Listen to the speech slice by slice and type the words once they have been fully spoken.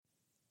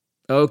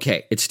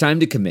Okay, it's time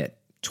to commit.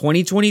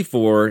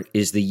 2024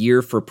 is the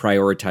year for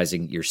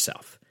prioritizing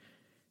yourself.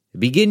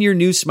 Begin your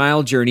new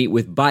smile journey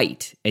with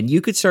Byte, and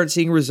you could start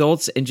seeing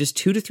results in just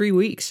 2 to 3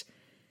 weeks.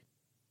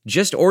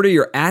 Just order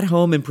your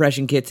at-home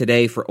impression kit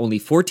today for only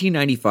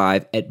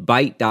 $14.95 at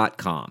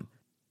Byte.com.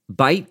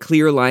 Byte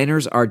clear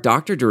liners are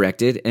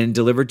doctor-directed and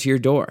delivered to your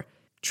door.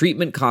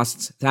 Treatment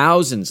costs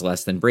thousands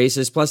less than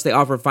braces, plus they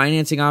offer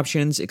financing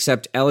options,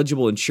 accept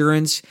eligible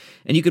insurance,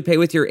 and you could pay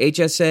with your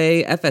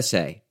HSA,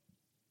 FSA.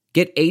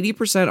 Get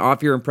 80%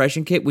 off your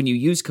impression kit when you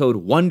use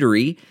code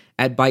WONDERY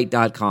at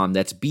Byte.com.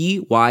 That's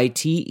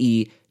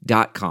BYTE.com.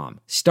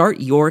 Start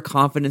your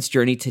confidence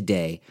journey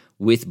today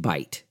with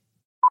Byte.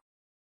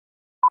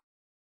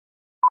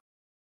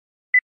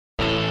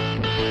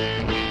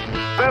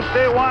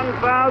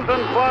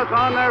 $51,000 plus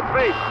on their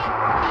feet.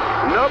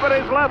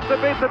 Nobody's left to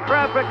beat the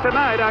traffic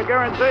tonight, I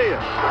guarantee you.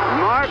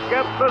 Mark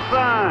gets the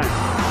sign.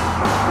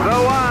 The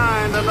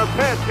wind and the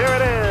pitch, here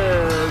it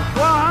is.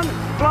 Swung,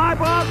 fly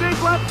ball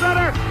deep left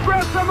center.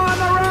 Grissom on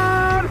the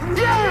run.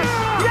 Yes!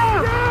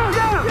 Yes!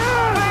 Yes!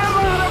 The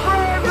Atlanta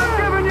Braves have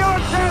given you a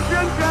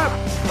championship.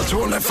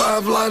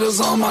 25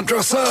 lighters on my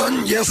dresser,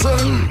 yes sir.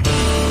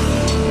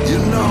 You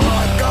know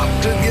I got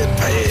to get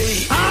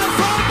paid.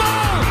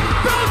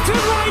 Back to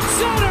right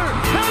center,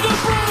 and the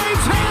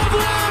Braves have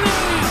won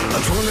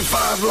it!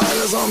 25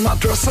 lighters on my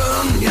dresser,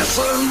 yes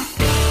sir.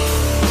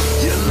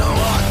 You know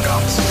I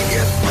got to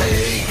get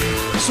paid.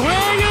 Swing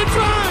and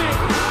drive,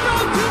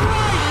 back to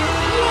right,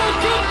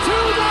 welcome to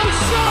the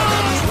show! I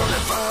got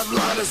 25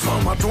 lighters for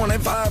my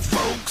 25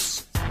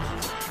 folks.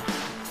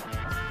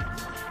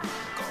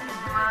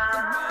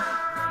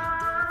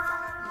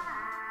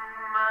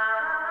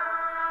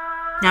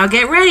 Now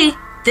get ready.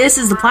 This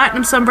is the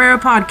Platinum Sombrero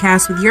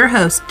Podcast with your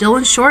hosts,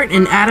 Dylan Short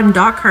and Adam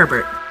Doc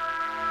Herbert.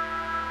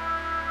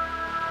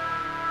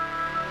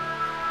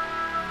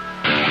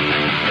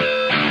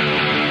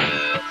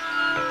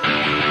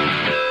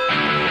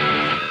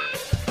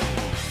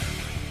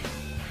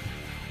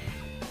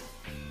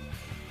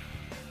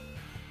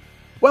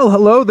 Well,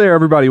 hello there,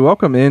 everybody.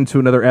 Welcome into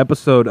another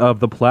episode of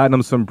the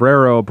Platinum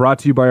Sombrero, brought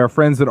to you by our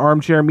friends at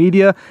Armchair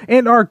Media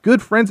and our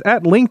good friends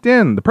at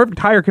LinkedIn. The perfect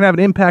hire can have an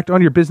impact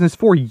on your business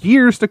for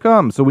years to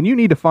come. So when you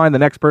need to find the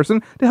next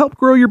person to help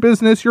grow your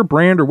business, your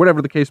brand, or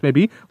whatever the case may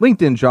be,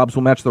 LinkedIn Jobs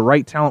will match the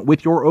right talent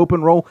with your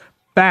open role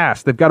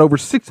fast. They've got over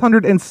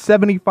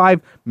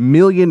 675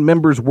 million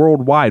members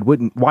worldwide.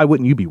 Why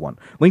wouldn't you be one?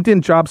 LinkedIn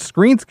Jobs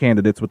screens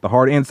candidates with the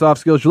hard and soft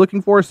skills you're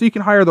looking for so you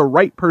can hire the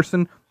right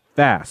person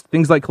fast.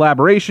 Things like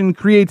collaboration,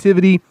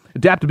 creativity,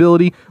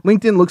 adaptability.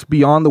 LinkedIn looks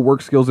beyond the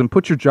work skills and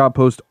puts your job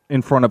post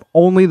in front of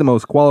only the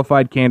most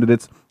qualified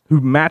candidates who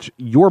match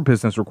your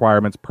business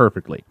requirements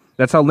perfectly.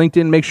 That's how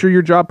LinkedIn makes sure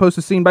your job post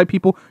is seen by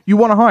people you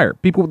want to hire.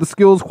 People with the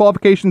skills,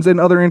 qualifications, and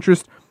other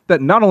interests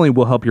that not only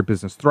will help your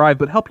business thrive,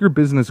 but help your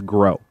business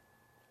grow.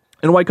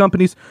 And why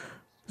companies...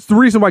 It's the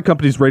reason why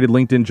companies rated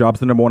LinkedIn Jobs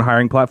the number one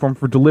hiring platform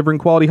for delivering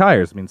quality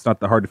hires. I mean, it's not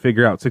that hard to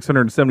figure out.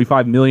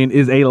 675 million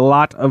is a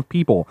lot of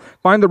people.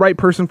 Find the right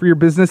person for your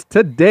business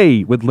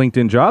today with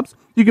LinkedIn Jobs.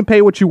 You can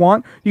pay what you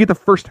want. You get the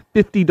first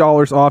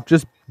 $50 off.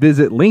 Just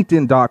visit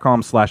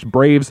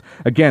linkedin.com/Braves.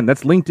 Again,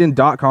 that's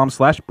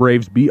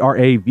linkedin.com/Braves,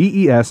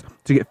 BRAVES,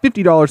 to get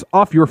 $50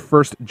 off your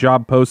first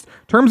job post.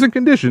 Terms and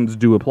conditions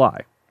do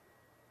apply.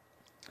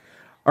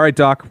 All right,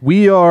 Doc,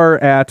 we are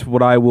at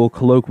what I will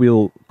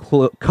colloquially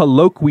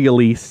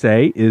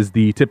say is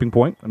the tipping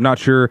point. I'm not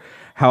sure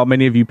how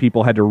many of you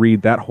people had to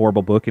read that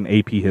horrible book in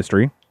AP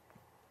history,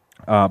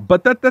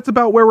 but that's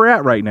about where we're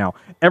at right now.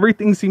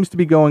 Everything seems to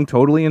be going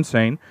totally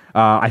insane.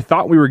 I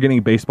thought we were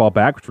getting baseball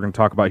back, which we're going to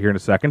talk about here in a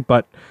second,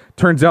 but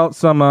turns out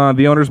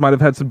the owners might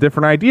have had some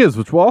different ideas,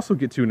 which we'll also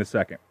get to in a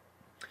second.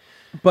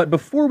 But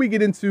before we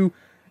get into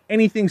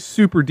anything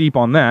super deep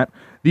on that,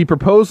 the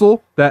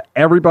proposal that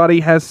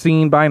everybody has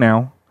seen by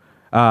now,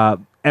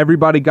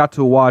 everybody got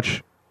to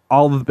watch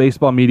all of the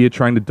baseball media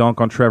trying to dunk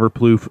on Trevor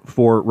Plouffe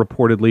for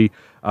reportedly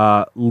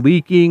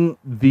leaking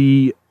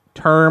the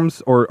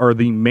terms or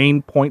the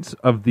main points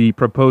of the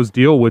proposed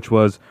deal, which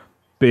was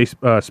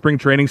spring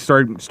training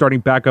starting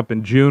back up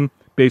in June,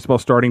 baseball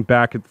starting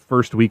back at the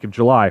first week of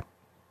July.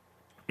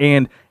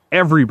 And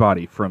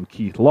everybody from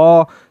Keith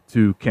Law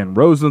to Ken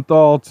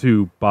Rosenthal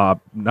to Bob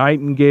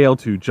Nightingale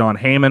to John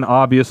Heyman,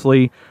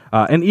 obviously,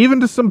 and even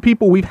to some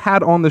people we've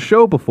had on the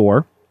show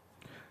before,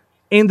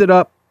 ended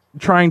up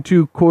trying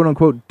to,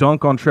 quote-unquote,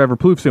 dunk on Trevor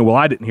Plouffe, saying, well,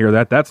 I didn't hear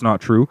that, that's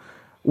not true,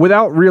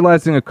 without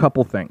realizing a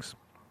couple things.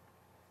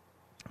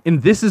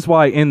 And this is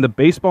why, in the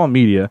baseball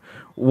media,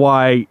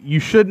 why you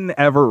shouldn't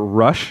ever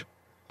rush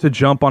to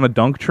jump on a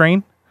dunk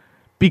train,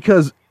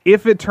 because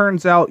if it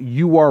turns out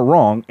you are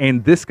wrong,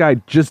 and this guy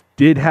just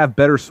did have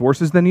better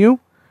sources than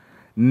you,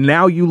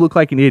 now you look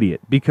like an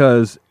idiot.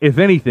 Because, if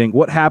anything,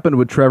 what happened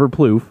with Trevor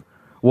Plouffe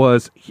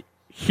was,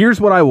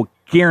 here's what I will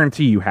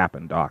guarantee you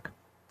happened, Doc.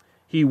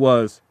 He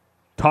was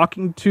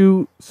talking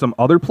to some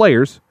other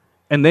players,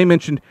 and they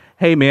mentioned,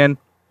 hey, man,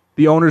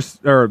 the owners,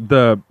 or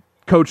the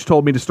coach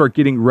told me to start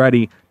getting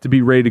ready to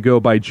be ready to go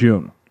by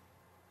June.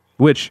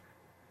 Which,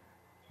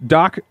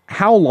 Doc,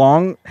 how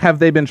long have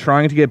they been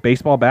trying to get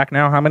baseball back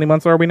now? How many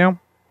months are we now?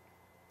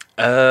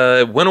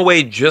 Went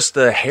away just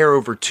a hair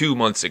over 2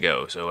 months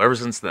ago, so ever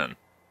since then.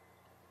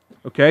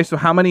 Okay, so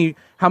how many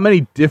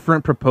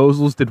different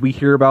proposals did we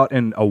hear about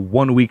in a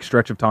 1 week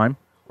stretch of time?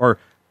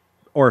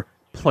 Or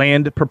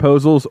planned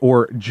proposals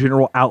or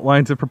general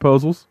outlines of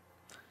proposals?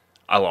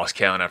 I lost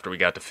count after we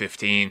got to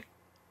 15.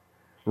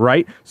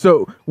 Right?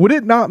 So would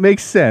it not make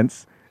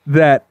sense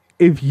that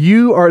if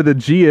you are the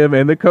GM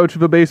and the coach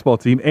of a baseball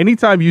team,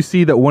 anytime you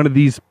see that one of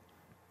these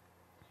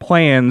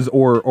plans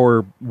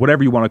or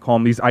whatever you want to call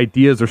them, these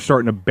ideas are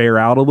starting to bear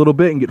out a little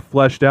bit and get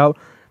fleshed out,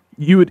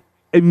 you would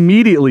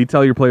immediately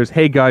tell your players,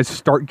 hey guys,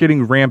 start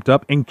getting ramped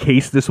up in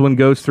case this one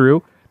goes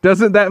through?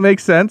 Doesn't that make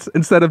sense?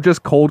 Instead of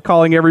just cold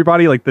calling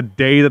everybody like the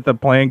day that the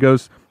plan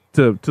goes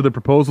to the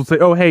proposal, say,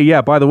 oh, hey,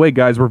 yeah, by the way,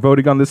 guys, we're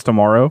voting on this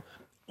tomorrow.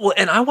 Well,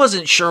 and I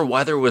wasn't sure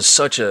why there was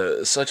such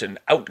an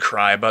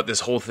outcry about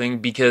this whole thing,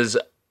 because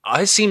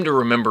I seem to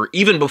remember,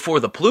 even before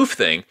the Plouffe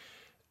thing,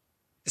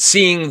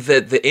 seeing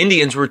that the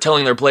Indians were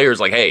telling their players,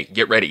 like, hey,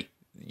 get ready.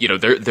 You know,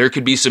 there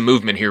could be some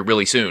movement here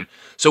really soon.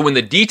 So when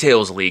the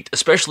details leaked,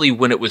 especially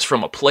when it was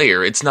from a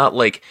player, it's not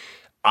like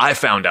I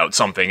found out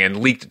something and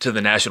leaked it to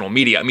the national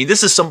media. I mean,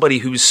 this is somebody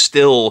who's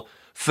still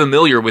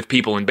familiar with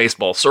people in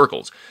baseball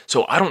circles.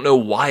 So I don't know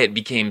why it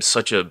became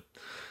such a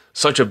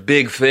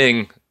big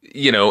thing,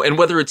 you know, and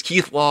whether it's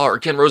Keith Law or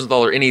Ken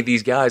Rosenthal or any of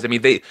these guys, I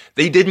mean, they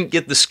didn't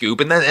get the scoop,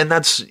 and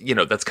that's, you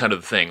know, that's kind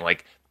of the thing.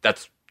 Like,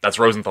 that's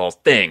Rosenthal's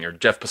thing, or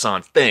Jeff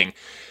Passan's thing,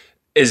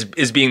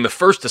 is being the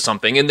first to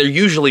something, and they're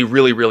usually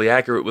really, really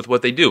accurate with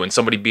what they do, and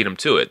somebody beat them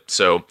to it.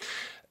 So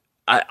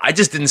I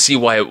just didn't see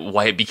why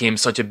it became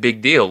such a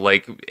big deal.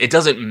 Like, it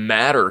doesn't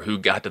matter who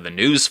got to the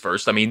news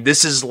first. I mean,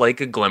 this is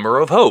like a glimmer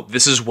of hope.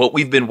 This is what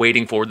we've been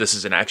waiting for. This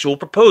is an actual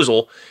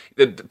proposal.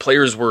 The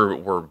players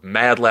were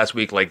mad last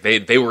week. Like,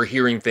 they were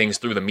hearing things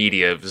through the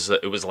media.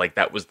 It was like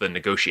that was the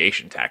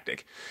negotiation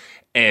tactic.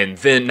 And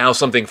then now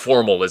something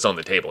formal is on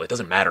the table. It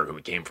doesn't matter who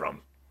it came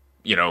from,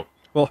 you know?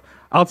 Well,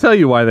 I'll tell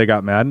you why they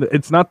got mad.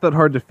 It's not that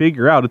hard to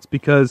figure out. It's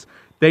because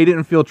they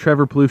didn't feel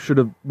Trevor Plouffe should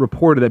have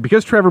reported it.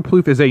 Because Trevor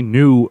Plouffe is a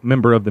new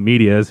member of the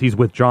media, as he's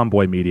with John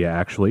Boy Media,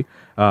 actually.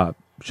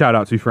 Shout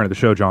out to friend of the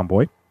show, John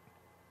Boy.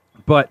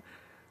 But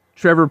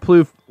Trevor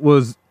Plouffe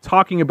was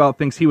talking about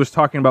things he was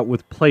talking about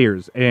with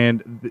players,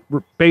 and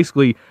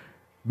basically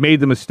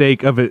made the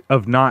mistake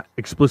of not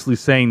explicitly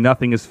saying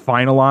nothing is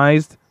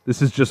finalized.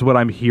 This is just what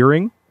I'm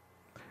hearing.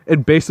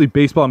 And basically,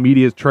 baseball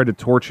media has tried to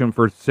torch him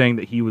for saying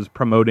that he was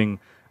promoting,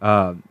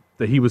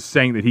 that he was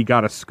saying that he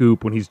got a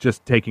scoop when he's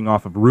just taking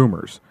off of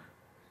rumors.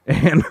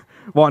 And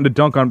wanting to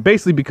dunk on,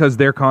 basically because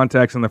their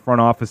contacts in the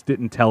front office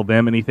didn't tell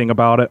them anything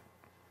about it.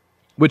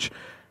 Which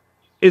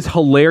is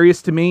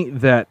hilarious to me,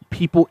 that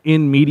people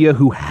in media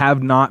who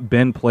have not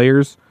been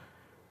players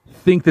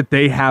think that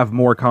they have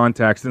more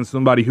contacts than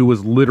somebody who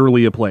was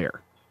literally a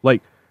player.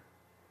 Like,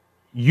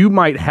 you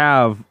might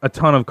have a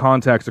ton of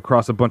contacts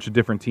across a bunch of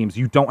different teams.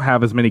 You don't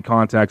have as many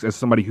contacts as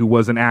somebody who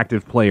was an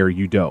active player,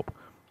 you dope.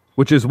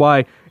 Which is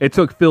why it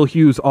took Phil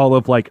Hughes all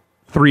of,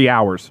 3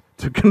 hours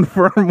to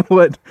confirm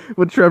what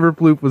Trevor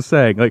Plouffe was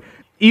saying. Like,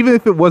 even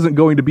if it wasn't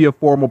going to be a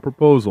formal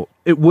proposal,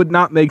 it would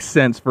not make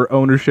sense for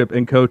ownership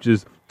and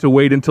coaches to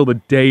wait until the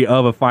day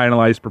of a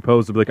finalized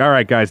proposal to be like, all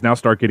right, guys, now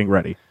start getting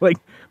ready. Like,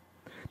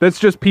 that's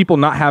just people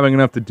not having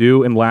enough to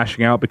do and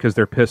lashing out because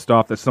they're pissed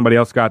off that somebody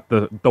else got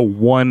the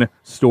one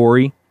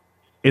story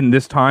in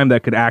this time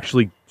that could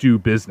actually do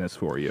business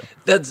for you.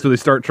 So they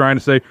start trying to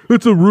say,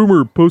 it's a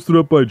rumor posted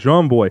up by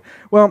John Boy.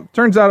 Well,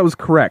 turns out it was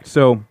correct.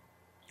 So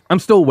I'm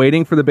still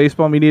waiting for the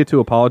baseball media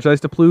to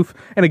apologize to Plouffe.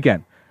 And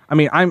again, I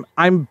mean,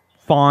 I'm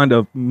fond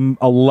of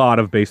a lot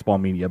of baseball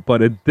media,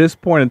 but at this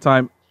point in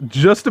time,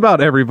 just about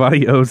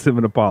everybody owes him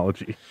an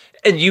apology.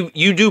 And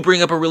you do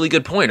bring up a really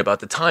good point about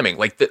the timing.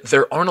 Like,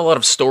 there aren't a lot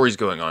of stories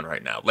going on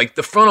right now. Like,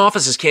 the front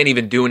offices can't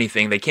even do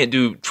anything. They can't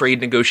do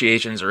trade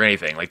negotiations or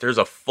anything. Like, there's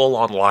a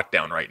full-on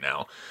lockdown right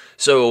now.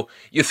 So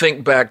you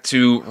think back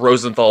to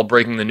Rosenthal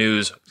breaking the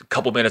news a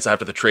couple minutes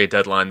after the trade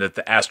deadline that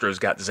the Astros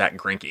got Zach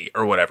Greinke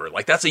or whatever.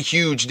 Like, that's a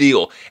huge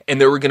deal.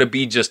 And there were going to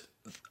be just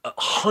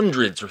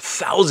hundreds or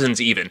thousands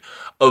even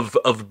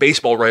of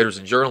baseball writers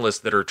and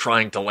journalists that are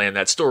trying to land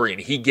that story.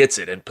 And he gets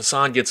it. And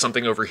Passan gets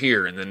something over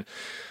here. And then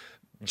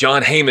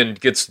John Heyman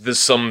gets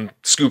some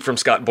scoop from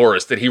Scott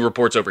Boras that he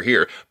reports over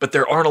here, but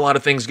there aren't a lot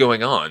of things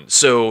going on.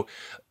 So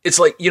it's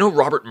like, you know,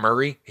 Robert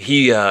Murray,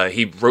 he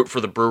wrote for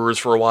the Brewers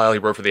for a while. He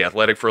wrote for the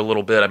Athletic for a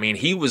little bit. I mean,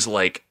 he was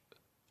like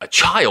a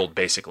child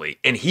basically,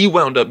 and he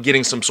wound up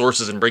getting some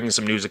sources and bringing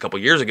some news a couple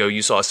years ago.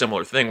 You saw a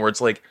similar thing where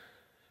it's like,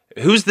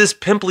 who's this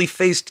pimply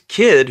faced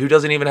kid who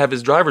doesn't even have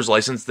his driver's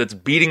license that's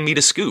beating me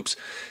to scoops?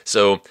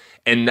 So,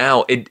 and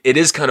now it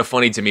is kind of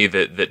funny to me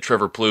that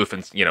Trevor Plouffe,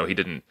 and you know, he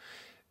didn't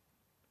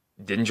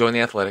join the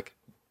Athletic,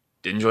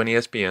 didn't join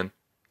ESPN.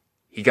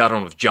 he got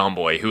on with John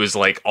Boy, who is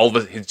like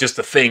it's just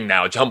a thing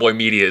now. John Boy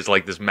Media is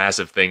like this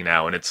massive thing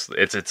now, and it's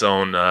its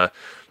own,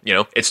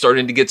 it's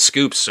starting to get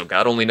scoops, so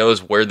God only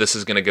knows where this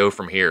is going to go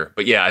from here.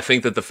 But yeah, I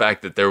think that the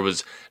fact that there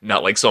was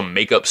not like some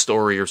makeup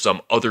story or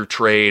some other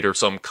trade or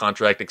some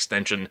contract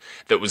extension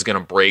that was going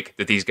to break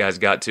that these guys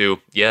got to,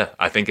 yeah,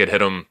 I think it hit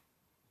them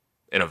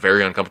in a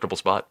very uncomfortable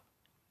spot.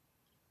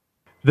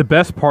 The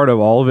best part of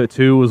all of it,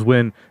 too, was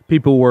when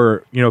people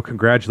were,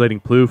 congratulating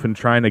Plouffe and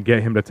trying to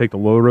get him to take the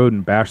low road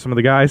and bash some of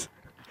the guys.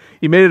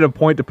 He made it a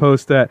point to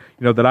post that,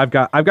 that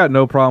I've got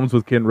no problems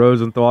with Ken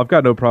Rosenthal. I've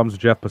got no problems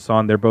with Jeff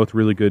Passan. They're both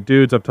really good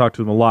dudes. I've talked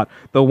to them a lot.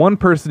 The one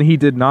person he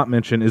did not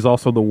mention is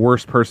also the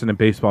worst person in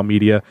baseball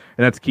media,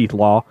 and that's Keith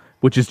Law,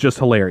 which is just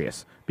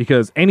hilarious.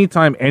 Because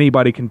anytime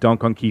anybody can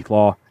dunk on Keith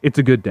Law, it's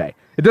a good day.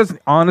 It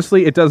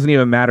doesn't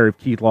even matter if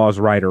Keith Law is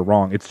right or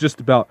wrong. It's just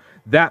about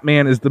that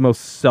man is the most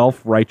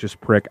self-righteous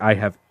prick I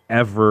have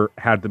ever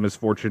had the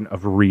misfortune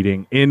of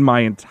reading in my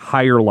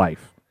entire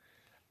life.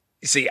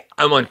 See,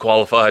 I'm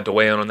unqualified to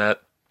weigh in on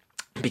that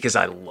because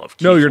I love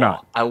Keith No, you're Law.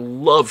 not. I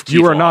love Keith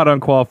You are Law. not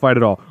unqualified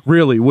at all.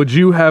 Really, would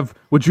you have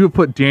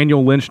put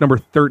Daniel Lynch number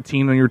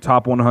 13 on your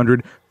top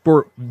 100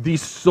 for the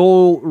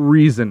sole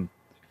reason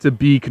to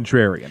be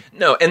contrarian?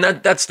 No, and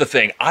that's the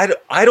thing. I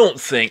don't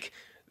think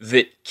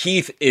that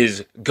Keith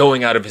is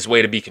going out of his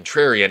way to be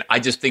contrarian. I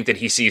just think that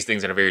he sees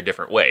things in a very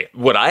different way.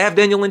 Would I have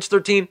Daniel Lynch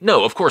 13?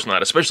 No, of course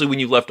not, especially when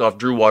you left off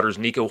Drew Waters,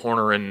 Nico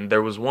Horner, and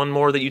there was one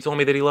more that you told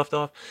me that he left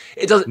off.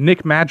 It doesn't.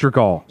 Nick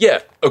Madrigal. Yeah,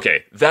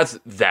 okay,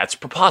 that's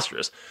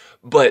preposterous.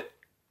 But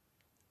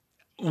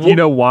You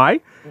know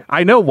why?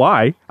 I know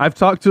why. I've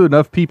talked to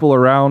enough people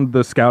around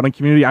the scouting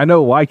community. I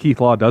know why Keith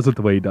Law does it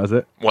the way he does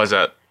it. why's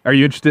that? Are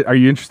you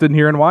interested in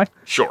hearing why?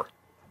 Sure.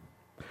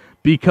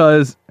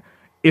 Because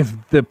if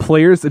the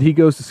players that he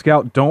goes to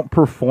scout don't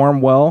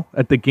perform well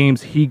at the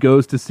games he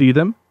goes to see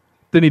them,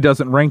 then he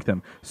doesn't rank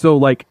them. So,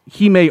 like,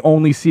 he may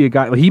only see a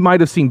guy. Like, he might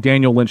have seen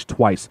Daniel Lynch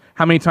twice.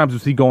 How many times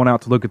was he going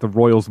out to look at the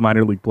Royals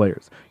minor league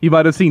players? He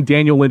might have seen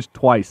Daniel Lynch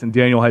twice, and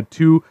Daniel had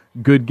 2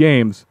 good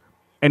games,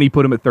 and he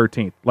put him at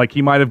 13th. Like,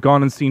 he might have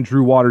gone and seen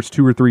Drew Waters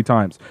 2 or 3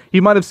 times. He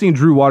might have seen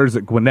Drew Waters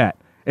at Gwinnett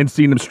and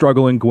seen him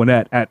struggle in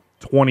Gwinnett at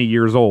 20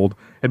 years old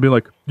and be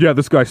like, yeah,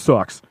 this guy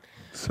sucks.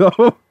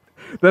 So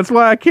that's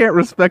why I can't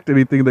respect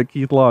anything that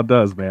Keith Law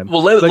does, man.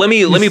 Well, let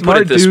me put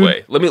it this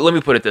way. Let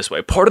me put it this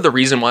way. Part of the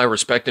reason why I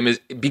respect him is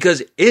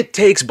because it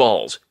takes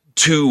balls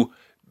to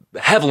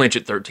have Lynch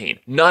at 13,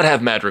 not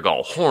have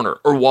Madrigal, Horner,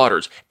 or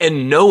Waters,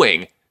 and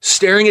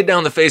staring it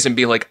down the face and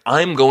being like,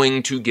 I'm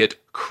going to get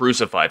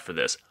crucified for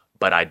this,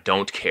 but I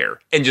don't care,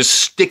 and just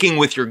sticking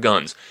with your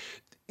guns.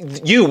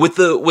 You with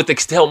the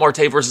Ketel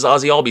Marte versus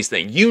Ozzie Albies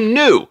thing, you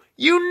knew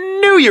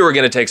you were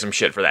going to take some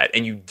shit for that,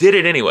 and you did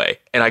it anyway,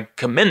 and I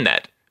commend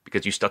that.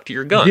 Because you stuck to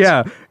your guns.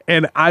 Yeah,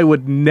 and I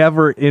would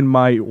never in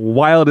my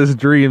wildest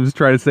dreams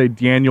try to say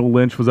Daniel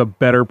Lynch was a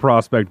better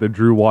prospect than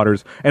Drew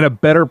Waters and a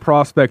better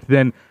prospect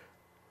than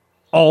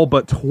all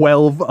but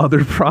 12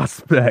 other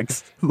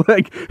prospects.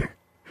 Like,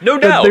 no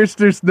doubt.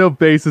 There's no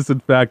basis in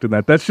fact in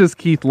that. That's just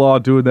Keith Law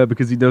doing that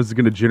because he knows it's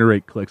going to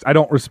generate clicks. I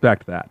don't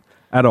respect that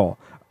at all.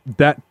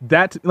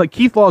 That like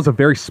Keith Law is a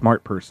very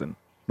smart person.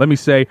 Let me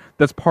say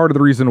that's part of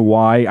the reason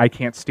why I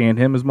can't stand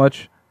him as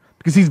much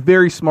because he's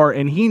very smart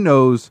and he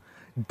knows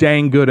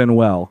dang good and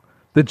well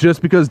that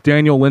just because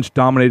Daniel Lynch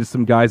dominated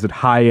some guys at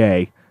high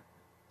A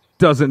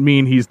doesn't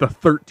mean he's the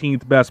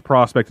 13th best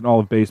prospect in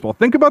all of baseball.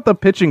 Think about the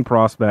pitching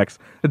prospects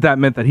that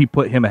meant that he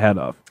put him ahead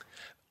of.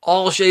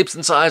 All shapes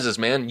and sizes,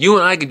 man. You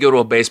and I could go to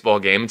a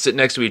baseball game and sit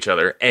next to each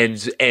other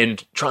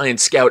and try and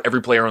scout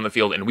every player on the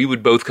field, and we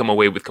would both come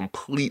away with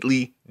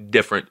completely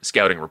different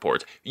scouting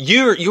reports.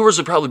 Yours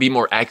would probably be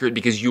more accurate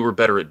because you were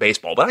better at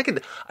baseball, but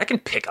I can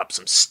pick up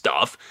some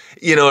stuff.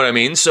 You know what I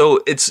mean?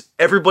 So it's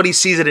everybody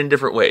sees it in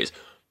different ways.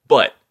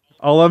 But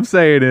all I'm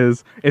saying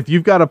is, if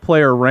you've got a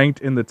player ranked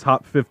in the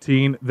top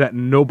 15 that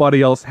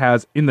nobody else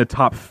has in the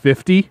top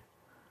 50,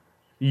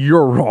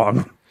 you're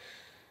wrong.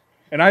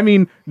 And I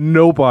mean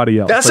nobody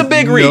else. That's like a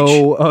big reach.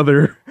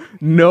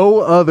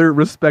 No other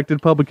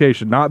respected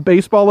publication. Not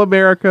Baseball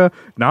America,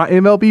 not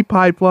MLB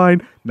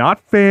Pipeline,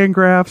 not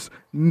Fangraphs,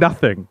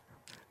 nothing.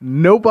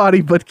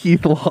 Nobody but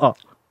Keith Law.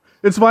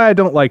 It's why I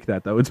don't like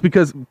that, though. It's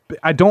because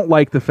I don't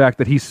like the fact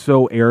that he's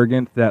so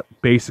arrogant that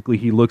basically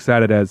he looks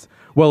at it as,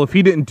 well, if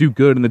he didn't do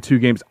good in the 2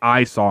 games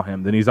I saw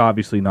him, then he's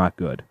obviously not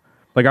good.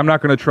 Like, I'm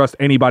not going to trust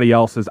anybody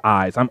else's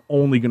eyes. I'm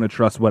only going to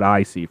trust what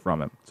I see from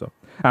him. So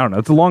I don't know.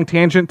 It's a long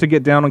tangent to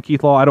get down on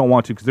Keith Law. I don't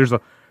want to because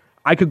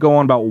I could go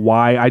on about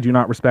why I do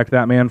not respect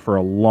that man for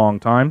a long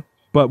time,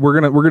 but we're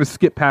gonna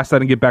skip past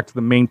that and get back to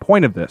the main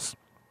point of this,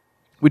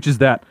 which is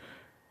that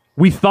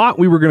we thought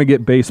we were going to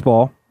get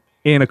baseball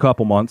in a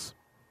couple months,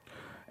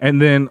 and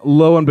then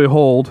lo and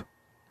behold,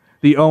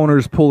 the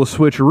owners pull a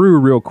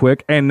switcheroo real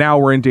quick, and now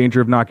we're in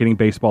danger of not getting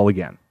baseball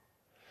again.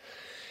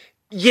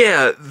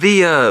 Yeah,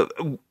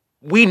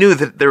 we knew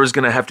that there was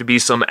going to have to be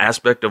some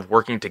aspect of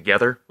working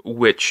together,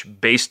 which,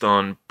 based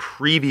on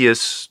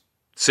previous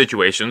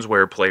situations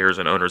where players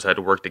and owners had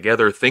to work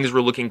together, things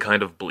were looking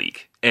kind of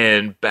bleak.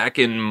 And back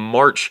in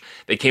March,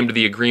 they came to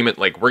the agreement,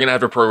 like, we're going to have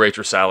to prorate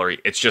your salary.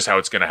 It's just how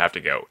it's going to have to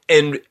go.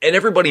 And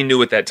everybody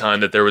knew at that time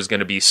that there was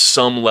going to be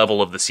some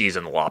level of the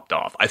season lopped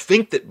off. I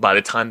think that by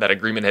the time that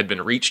agreement had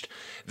been reached,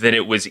 then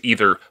it was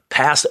either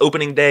past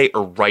opening day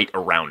or right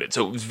around it.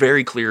 So it was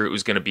very clear it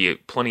was going to be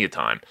plenty of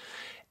time.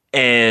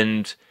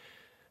 And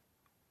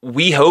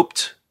we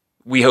hoped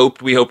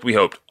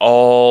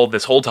all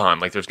this whole time,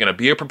 like, there's going to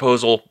be a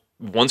proposal.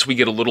 Once we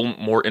get a little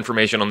more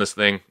information on this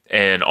thing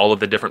and all of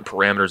the different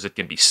parameters that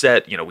can be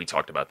set, we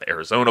talked about the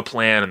Arizona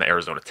plan and the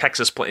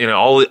Arizona-Texas plan,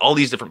 all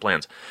these different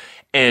plans.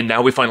 And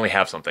now we finally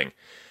have something.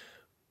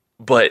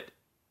 But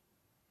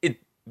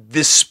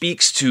this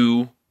speaks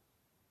to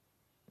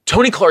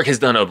Tony Clark has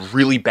done a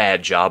really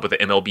bad job with the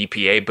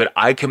MLBPA, but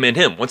I commend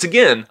him. Once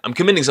again, I'm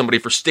commending somebody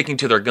for sticking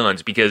to their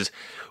guns, because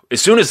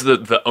as soon as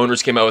the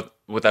owners came out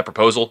with that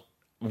proposal,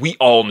 we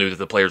all knew that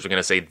the players were going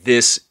to say,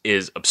 this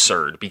is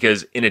absurd,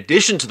 because in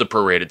addition to the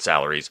prorated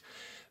salaries,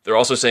 they're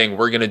also saying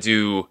we're going to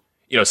do,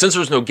 since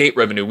there's no gate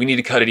revenue, we need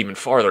to cut it even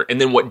farther. And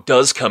then what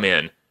does come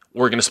in,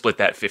 we're going to split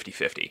that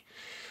 50-50.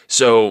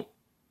 So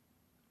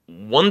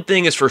one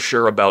thing is for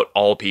sure about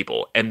all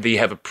people, and they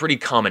have a pretty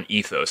common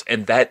ethos,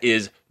 and that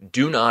is,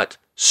 do not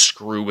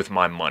screw with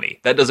my money.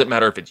 That doesn't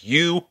matter if it's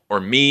you or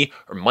me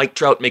or Mike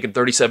Trout making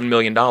 $37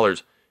 million.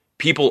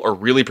 People are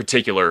really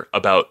particular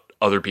about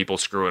other people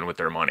screwing with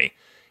their money.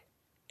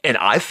 And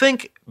I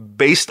think,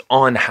 based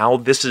on how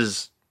this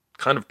is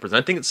kind of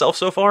presenting itself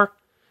so far,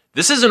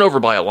 this isn't over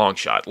by a long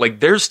shot.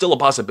 Like, there's still a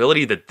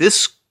possibility that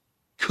this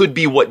could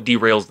be what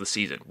derails the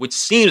season, which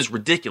seems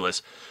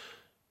ridiculous,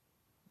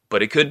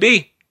 but it could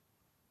be.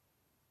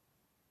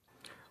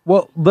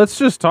 Well, let's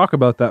just talk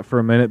about that for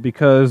a minute,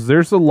 because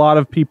there's a lot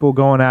of people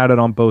going at it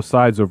on both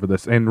sides over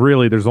this, and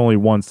really there's only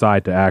one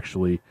side to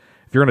actually,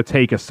 if you're going to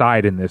take a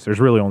side in this, there's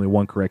really only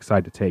one correct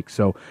side to take.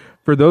 So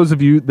for those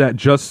of you that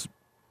just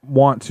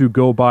want to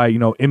go by,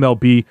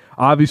 MLB,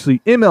 obviously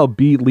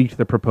MLB leaked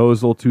the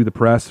proposal to the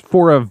press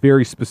for a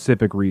very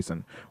specific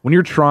reason. When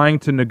you're trying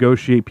to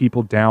negotiate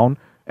people down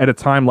at a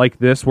time like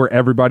this, where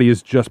everybody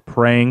is just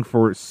praying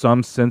for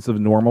some sense of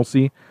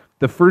normalcy,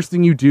 the first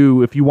thing you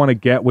do if you want to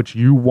get what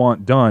you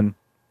want done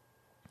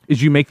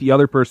is you put the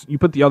other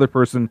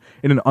person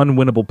in an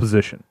unwinnable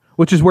position,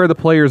 which is where the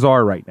players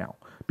are right now.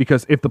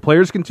 Because if the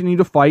players continue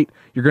to fight,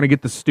 you're going to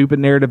get the stupid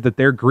narrative that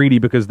they're greedy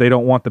because they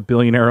don't want the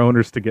billionaire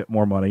owners to get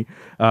more money.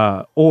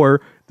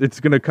 Or it's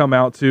going to come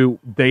out to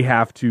they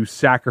have to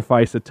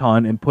sacrifice a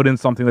ton and put in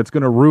something that's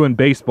going to ruin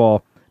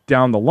baseball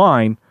down the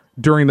line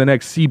during the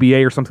next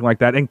CBA or something like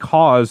that, and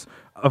cause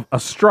a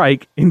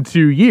strike in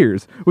 2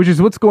 years, which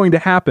is what's going to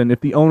happen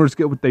if the owners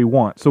get what they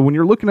want. So when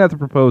you're looking at the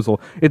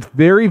proposal, it's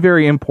very,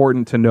 very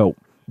important to note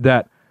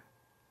that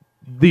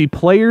the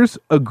players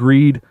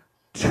agreed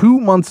 2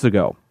 months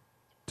ago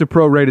to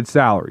prorated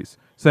salaries,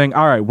 saying,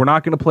 all right, we're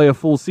not going to play a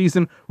full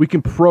season. We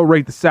can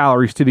prorate the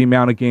salaries to the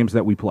amount of games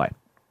that we play.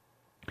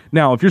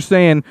 Now, if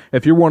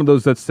you're one of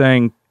those that's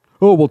saying,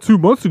 oh, well, 2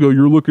 months ago,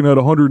 you're looking at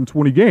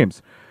 120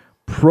 games.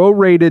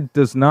 Prorated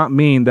does not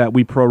mean that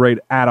we prorate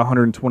at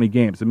 120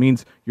 games. It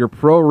means you're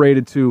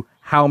prorated to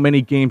how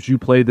many games you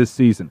play this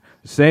season.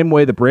 The same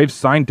way the Braves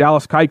signed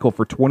Dallas Keuchel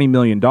for $20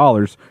 million,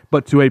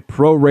 but to a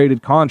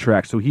prorated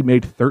contract. So he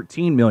made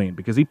 $13 million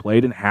because he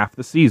played in half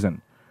the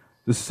season.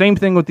 The same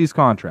thing with these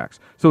contracts.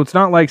 So it's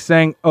not like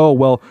saying, oh,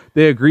 well,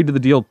 they agreed to the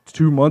deal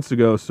 2 months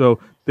ago, so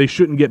they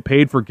shouldn't get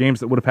paid for games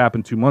that would have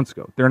happened 2 months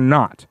ago. They're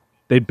not.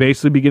 They'd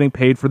basically be getting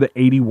paid for the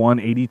 81,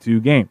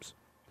 82 games.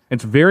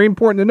 It's very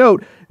important to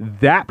note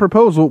that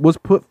proposal was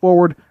put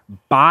forward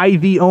by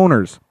the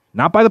owners,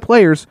 not by the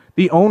players.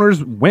 The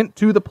owners went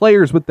to the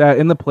players with that,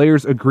 and the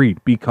players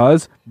agreed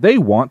because they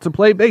want to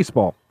play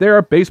baseball. They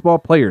are baseball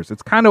players.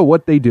 It's kind of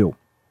what they do.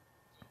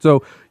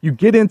 So you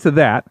get into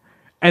that,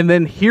 and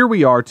then here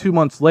we are 2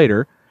 months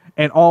later,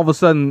 and all of a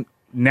sudden,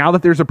 now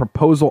that there's a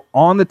proposal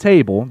on the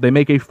table, they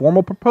make a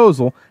formal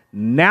proposal.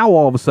 Now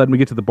all of a sudden we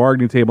get to the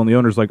bargaining table, and the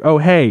owner's like, oh,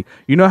 hey,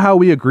 you know how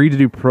we agreed to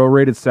do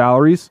prorated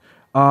salaries?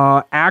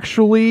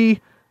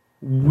 Actually,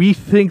 we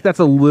think that's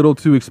a little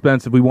too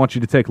expensive. We want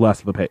you to take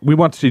less of a pay. We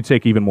want you to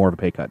take even more of a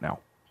pay cut now.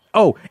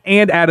 Oh,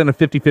 and add in a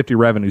 50-50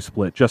 revenue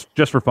split just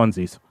for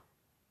funsies.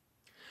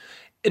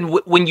 And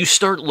when you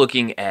start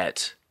looking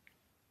at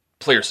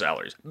player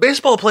salaries,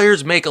 baseball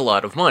players make a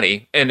lot of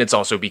money, and it's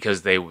also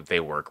because they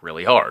work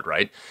really hard,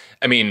 right?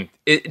 I mean,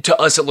 to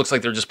us, it looks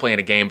like they're just playing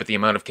a game, but the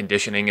amount of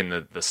conditioning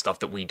and the stuff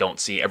that we don't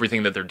see,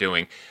 everything that they're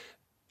doing,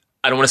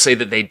 I don't want to say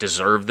that they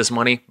deserve this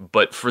money,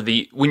 but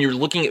when you're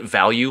looking at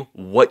value,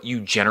 what you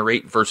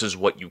generate versus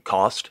what you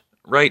cost,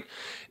 right?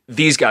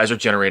 These guys are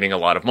generating a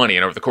lot of money,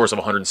 and over the course of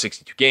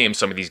 162 games,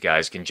 some of these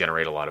guys can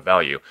generate a lot of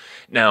value.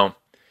 Now,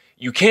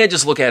 you can't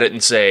just look at it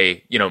and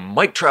say,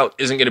 Mike Trout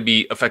isn't going to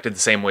be affected the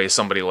same way as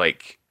somebody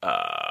like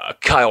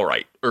Kyle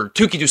Wright or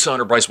Touki Toussaint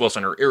or Bryce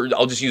Wilson, or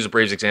I'll just use a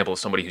Braves example of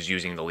somebody who's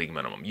using the league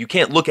minimum. You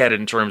can't look at it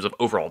in terms of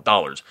overall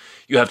dollars.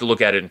 You have to look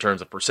at it in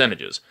terms of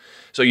percentages.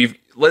 So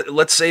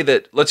let's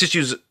just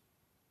use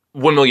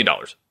 $1 million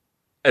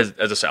as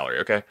a salary,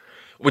 okay?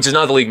 which is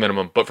not the league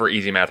minimum, but for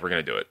easy math, we're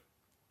going to do it.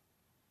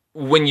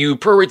 When you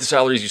prorate the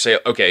salaries, you say,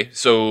 okay,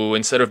 so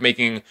instead of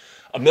making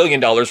 $1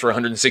 million for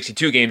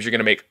 162 games, you're going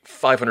to make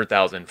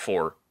 $500,000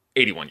 for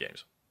 81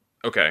 games.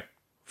 Okay,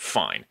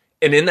 fine.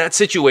 And in that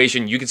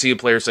situation, you can see a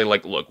player say,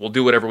 like, look, we'll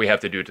do whatever we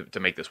have to do to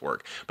make this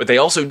work. But they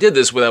also did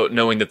this without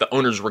knowing that the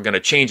owners were going to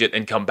change it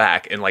and come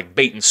back and, like,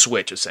 bait and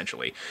switch,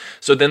 essentially.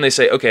 So then they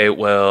say, okay,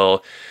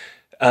 well,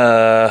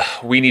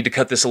 we need to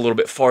cut this a little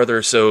bit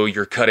farther, so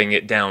you're cutting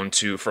it down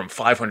to from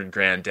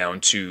 $500,000 down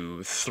to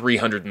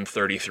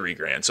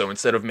 $333,000. So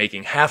instead of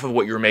making half of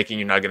what you're making,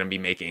 you're not going to be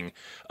making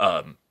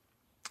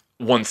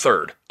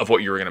 1/3 of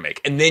what you were going to make.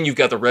 And then you've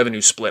got the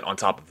revenue split on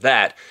top of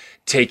that,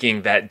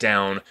 taking that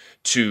down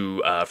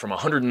to from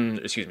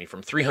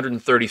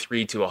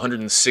 $333,000 to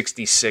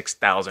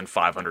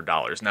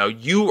 $166,500. Now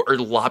you are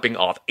lopping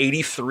off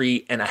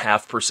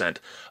 83.5%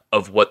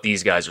 of what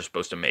these guys are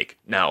supposed to make.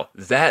 Now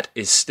that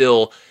is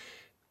still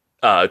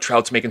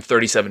Trout's making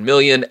 $37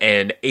 million,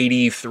 and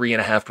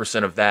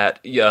 83.5% of that,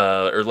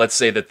 or let's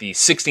say that the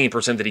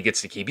 16% that he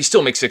gets to keep, he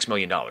still makes $6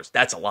 million.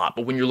 That's a lot.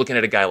 But when you're looking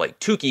at a guy like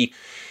Tukey,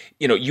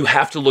 you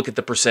have to look at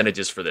the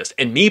percentages for this.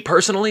 And me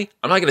personally,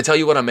 I'm not going to tell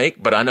you what I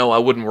make, but I know I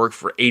wouldn't work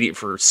for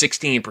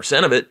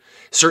 16% of it.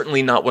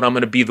 Certainly not when I'm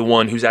going to be the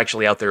one who's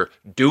actually out there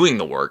doing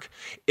the work.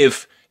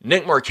 If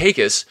Nick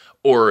Markakis,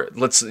 or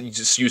let's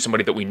just use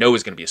somebody that we know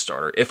is going to be a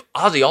starter, if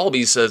Ozzy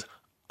Albies says,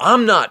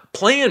 I'm not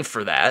playing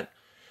for that,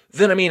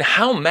 then, I mean,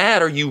 how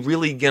mad are you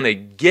really going to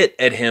get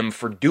at him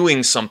for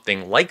doing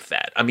something like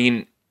that? I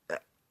mean,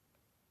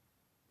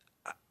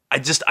 I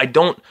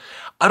don't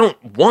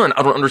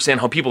understand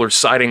how people are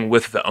siding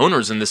with the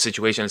owners in this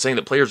situation and saying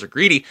that players are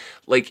greedy.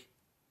 Like,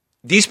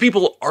 these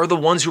people are the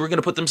ones who are going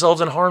to put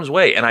themselves in harm's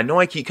way. And I know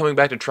I keep coming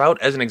back to Trout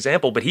as an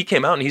example, but he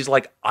came out and he's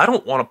like, I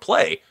don't want to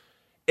play.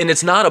 And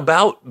it's not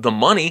about the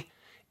money.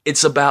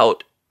 It's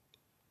about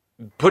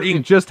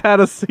putting... He's got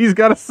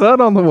a son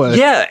on the way.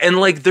 Yeah, and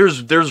like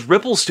there's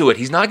ripples to it.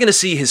 He's not going to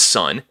see his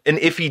son, and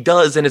if he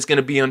does, then it's going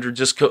to be under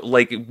just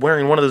like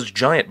wearing one of those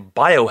giant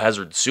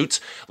biohazard suits.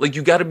 Like,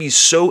 you got to be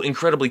so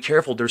incredibly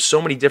careful. There's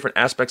so many different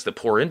aspects that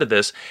pour into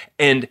this,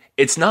 and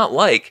it's not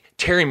like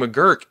Terry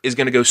McGuirk is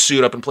going to go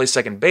suit up and play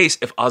second base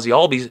if Ozzy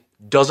Albies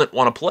doesn't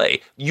want to play.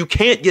 You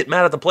can't get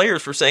mad at the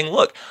players for saying,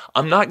 look,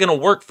 I'm not going to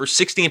work for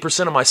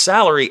 16% of my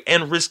salary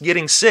and risk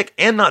getting sick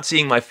and not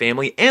seeing my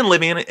family and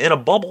living in a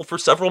bubble for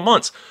several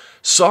months.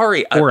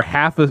 Sorry. For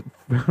half a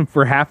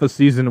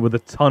season with a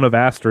ton of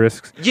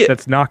asterisks,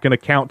 that's not going to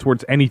count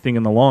towards anything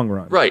in the long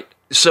run. Right.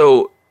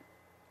 So,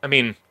 I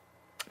mean,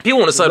 people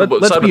want to side with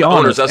the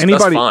owners, that's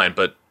fine,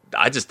 but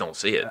I just don't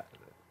see it.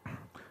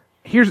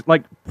 Here's,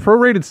 like,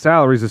 prorated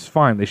salaries is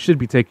fine. They should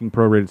be taking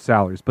prorated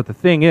salaries. But the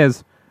thing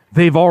is,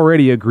 they've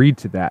already agreed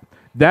to that.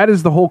 That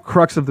is the whole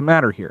crux of the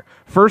matter here.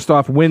 First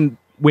off, when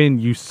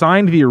you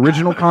signed the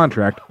original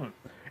contract,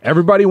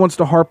 everybody wants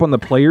to harp on the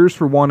players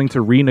for wanting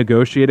to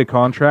renegotiate a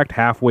contract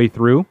halfway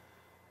through.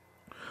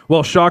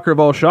 Well, shocker of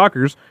all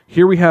shockers,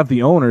 here we have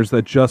the owners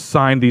that just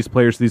signed these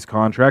players to these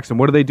contracts, and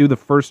what do? The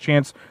first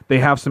chance they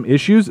have some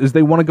issues is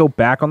they want to go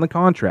back on the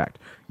contract.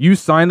 You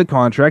sign the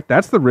contract,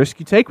 that's the risk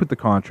you take with the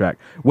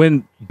contract.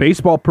 When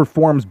baseball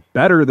performs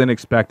better than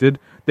expected,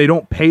 they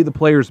don't pay the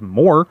players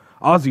more.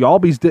 Ozzy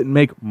Albies didn't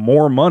make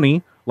more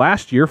money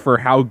last year for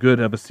how good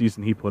of a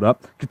season he put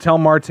up. Ketel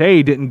Marte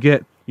didn't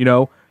get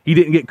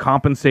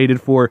compensated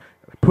for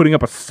putting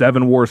up a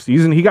 7-WAR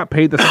season. He got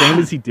paid the same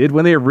as he did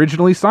when they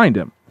originally signed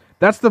him.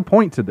 That's the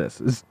point to this.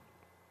 Is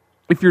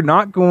if you're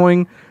not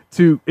going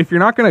to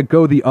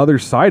go the other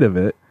side of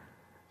it,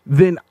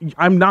 then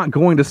I'm not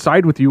going to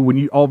side with you when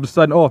you all of a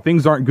sudden,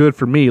 things aren't good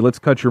for me, let's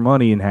cut your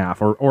money in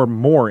half or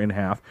more in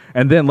half,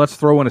 and then let's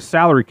throw in a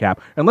salary cap.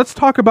 And let's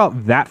talk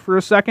about that for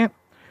a second,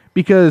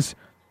 because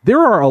there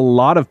are a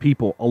lot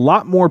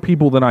more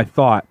people than I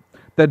thought,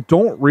 that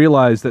don't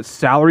realize that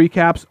salary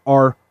caps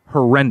are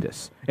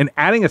horrendous. And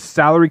adding a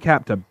salary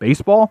cap to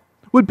baseball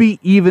would be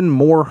even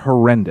more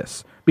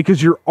horrendous,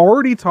 because you're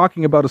already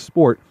talking about a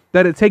sport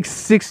that it takes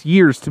 6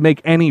 years to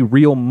make any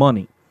real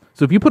money.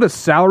 So if you put a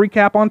salary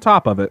cap on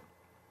top of it,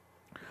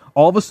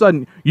 all of a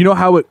sudden, you know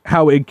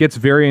how it gets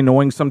very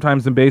annoying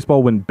sometimes in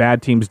baseball when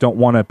bad teams don't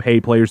want to pay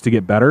players to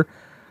get better?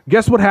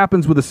 Guess what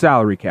happens with a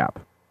salary cap?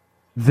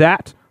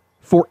 That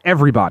for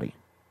everybody.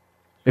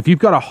 If you've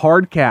got a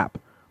hard cap,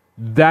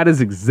 that is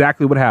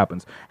exactly what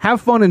happens.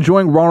 Have fun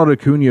enjoying Ronald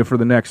Acuna for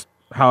the next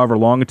however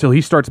long, until he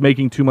starts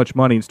making too much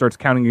money and starts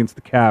counting against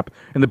the cap,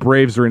 and the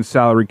Braves are in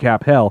salary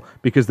cap hell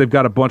because they've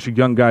got a bunch of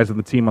young guys on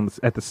the team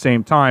at the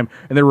same time,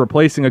 and they're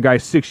replacing a guy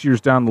 6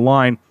 years down the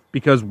line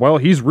because, well,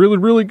 he's really,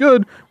 really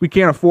good. We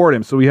can't afford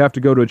him, so we have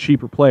to go to a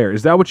cheaper player.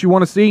 Is that what you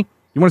want to see?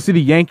 You want to see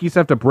the Yankees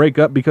have to break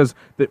up because,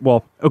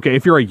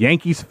 if you're a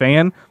Yankees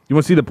fan, you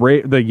want to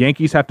see the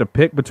Yankees have to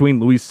pick between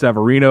Luis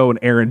Severino and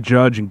Aaron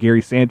Judge and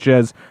Gary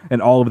Sanchez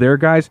and all of their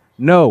guys?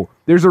 No.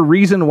 There's a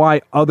reason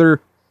why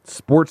other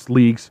sports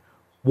leagues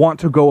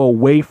want to go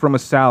away from a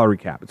salary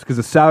cap. It's because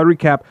a salary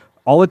cap,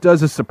 all it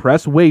does is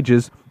suppress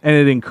wages, and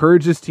it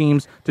encourages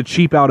teams to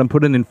cheap out and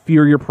put an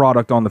inferior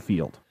product on the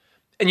field.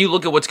 And you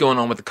look at what's going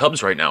on with the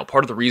Cubs right now.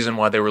 Part of the reason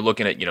why they were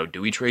looking at,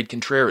 do we trade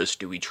Contreras?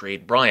 Do we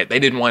trade Bryant? They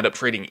didn't wind up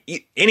trading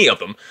any of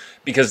them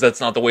because that's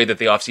not the way that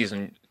the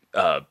offseason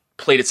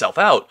played itself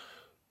out.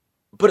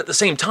 But at the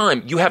same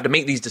time, you have to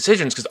make these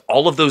decisions because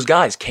all of those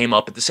guys came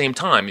up at the same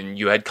time. And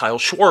you had Kyle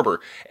Schwarber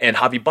and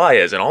Javi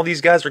Baez, and all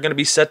these guys are going to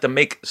be set to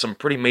make some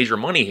pretty major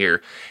money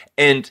here.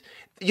 And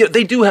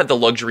they do have the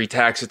luxury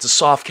tax. It's a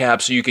soft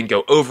cap, so you can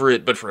go over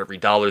it, but for every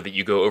dollar that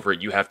you go over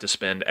it, you have to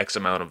spend X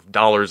amount of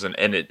dollars, and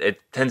it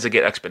tends to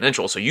get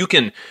exponential. So you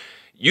can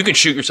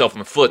shoot yourself in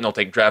the foot and they'll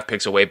take draft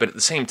picks away, but at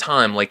the same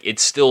time, like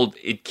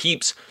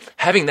keeps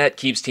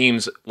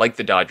teams like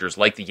the Dodgers,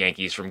 like the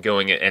Yankees from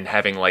going and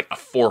having like a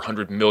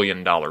 $400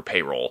 million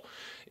payroll,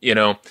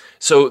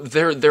 So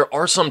there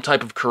are some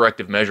type of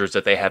corrective measures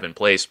that they have in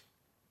place.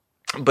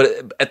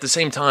 But at the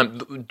same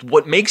time,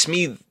 what makes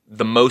me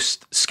the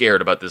most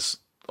scared about this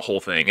whole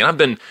thing, and I've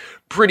been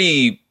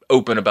pretty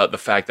open about the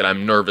fact that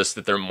I'm nervous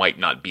that there might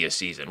not be a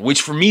season,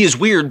 which for me is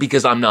weird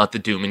because I'm not the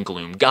doom and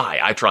gloom guy.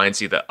 I try and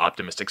see the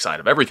optimistic side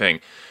of everything.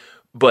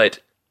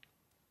 But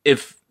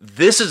if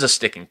this is a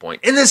sticking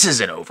point, and this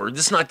isn't over,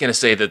 this is not going to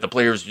say that the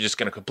players are just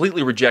going to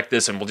completely reject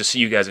this and we'll just see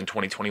you guys in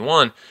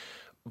 2021.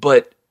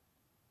 But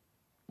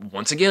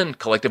once again,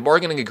 collective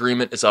bargaining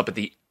agreement is up at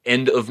the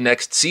end of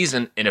next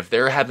season, and if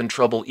they're having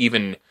trouble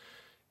even...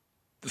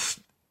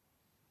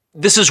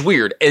 This is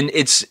weird, and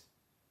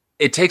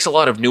it takes a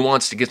lot of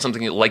nuance to get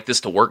something like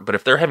this to work, but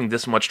if they're having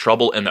this much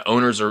trouble and the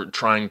owners are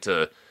trying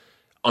to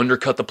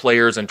undercut the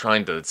players and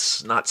trying to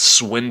not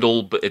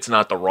swindle, but it's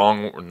not the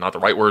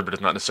right word, but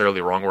it's not necessarily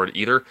the wrong word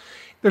either.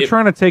 They're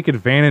trying to take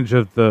advantage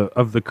of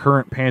the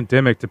current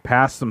pandemic to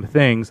pass some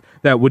things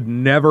that would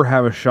never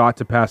have a shot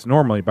to pass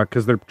normally,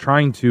 because they're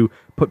trying to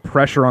put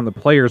pressure on the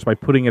players by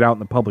putting it out in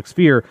the public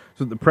sphere,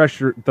 so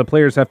the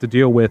players have to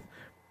deal with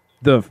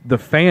the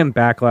fan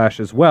backlash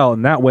as well,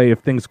 and that way if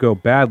things go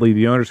badly,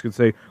 the owners could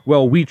say,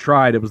 well, we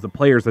tried, it was the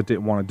players that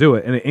didn't want to do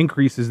it, and it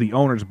increases the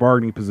owner's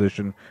bargaining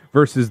position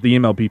versus the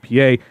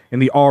MLBPA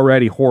and the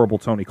already horrible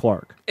Tony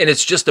Clark. And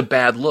it's just a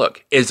bad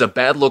look. It's a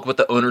bad look what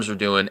the owners are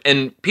doing,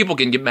 and people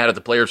can get mad at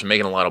the players for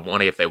making a lot of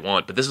money if they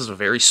want, but this is a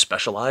very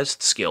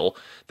specialized skill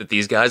that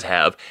these guys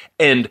have,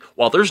 and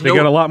while they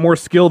got a lot more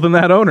skill than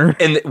that owner.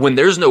 And when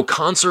there's no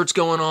concerts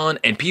going on,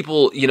 and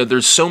people,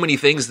 there's so many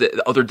things that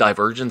other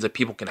diversions that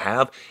people can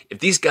have, if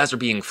these guys are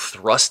being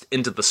thrust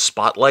into the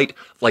spotlight,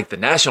 like the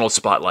national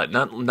spotlight,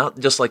 not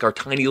just like our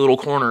tiny little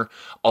corner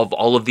of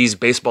all of these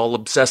baseball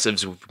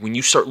obsessives, when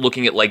you start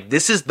looking at like,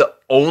 this is the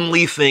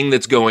only thing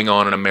that's going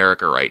on in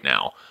America right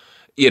now,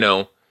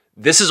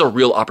 this is a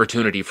real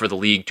opportunity for the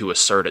league to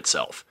assert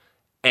itself.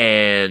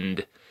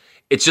 And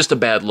it's just a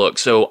bad look.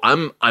 So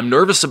I'm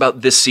nervous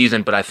about this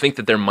season, but I think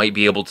that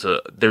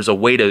there's a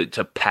way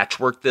to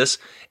patchwork this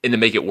and to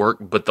make it work,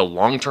 but the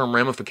long-term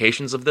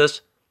ramifications of this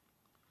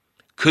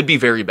could be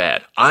very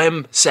bad.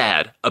 I'm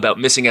sad about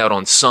missing out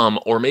on some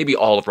or maybe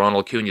all of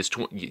Ronald Acuña's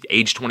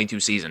age 22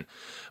 season,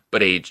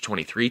 but age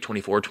 23,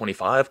 24,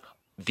 25,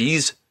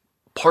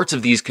 parts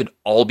of these could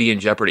all be in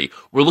jeopardy.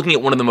 We're looking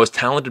at one of the most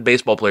talented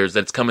baseball players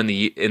that's come in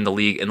the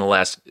league in the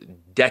last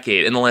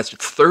decade, in the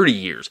last 30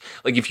 years.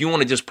 Like, if you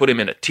want to just put him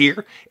in a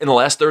tier, in the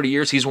last 30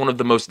 years, he's one of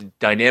the most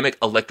dynamic,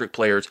 electric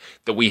players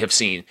that we have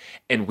seen,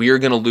 and we are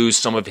going to lose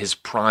some of his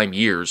prime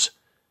years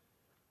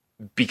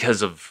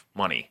because of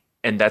money,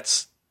 and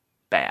that's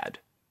bad.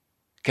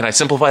 Can I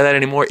simplify that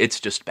anymore? It's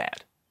just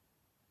bad.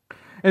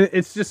 And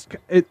it's just,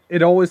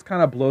 it always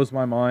kind of blows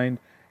my mind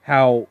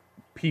how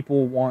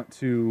people want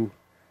to,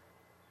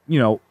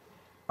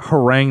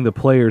 harangue the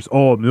players.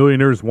 Oh, a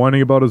millionaire's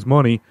whining about his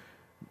money.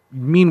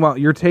 Meanwhile,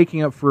 you're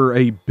taking up for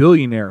a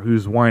billionaire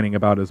who's whining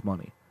about his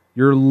money.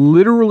 You're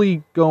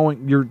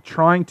you're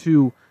trying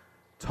to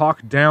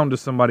talk down to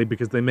somebody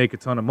because they make a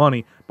ton of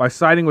money by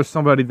siding with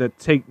somebody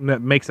that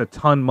makes a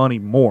ton money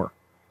more.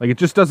 Like,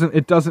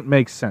 it doesn't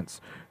make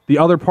sense. The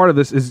other part of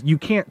this is you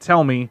can't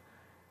tell me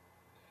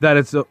that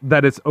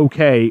it's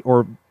okay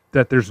or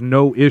that there's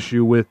no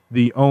issue with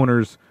the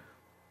owners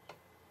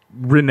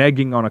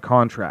reneging on a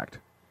contract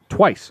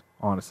twice,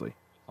 honestly,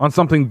 on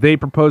something they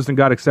proposed and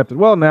got accepted.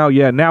 Well, now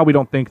we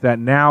don't think that.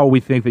 Now we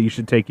think that you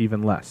should take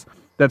even less.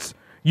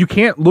 You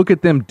can't look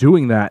at them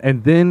doing that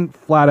and then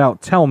flat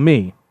out tell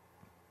me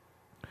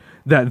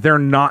that they're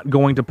not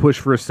going to push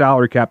for a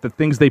salary cap, that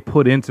things they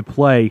put into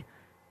play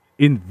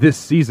in this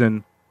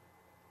season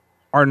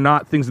are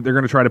not things that they're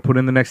going to try to put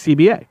in the next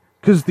CBA.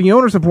 Because the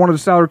owners have wanted a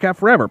salary cap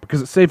forever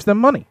because it saves them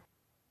money.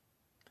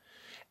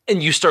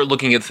 And you start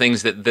looking at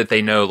things that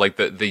they know, like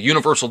the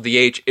universal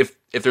DH, if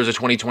there's a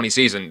 2020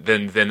 season,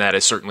 then that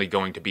is certainly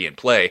going to be in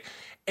play.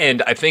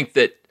 And I think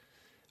that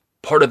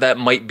part of that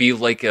might be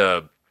like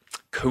a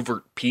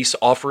covert peace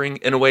offering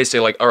in a way, say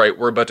like, all right,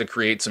 we're about to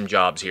create some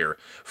jobs here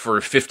for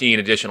 15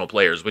 additional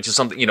players, which is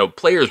something,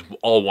 players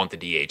all want the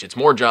DH. It's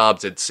more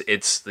jobs.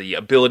 It's the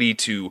ability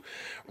to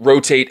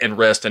rotate and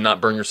rest and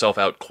not burn yourself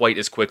out quite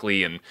as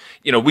quickly. And,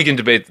 we can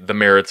debate the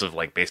merits of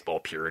like baseball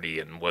purity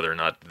and whether or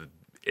not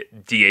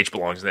DH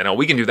belongs in the NL.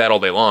 We can do that all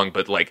day long,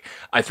 but like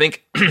I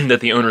think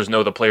that the owners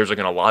know the players are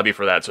going to lobby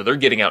for that, so they're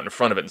getting out in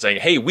front of it and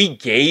saying, "Hey, we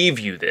gave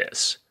you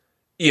this.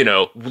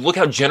 Look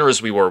how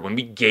generous we were when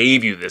we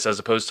gave you this," as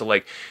opposed to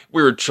like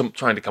we were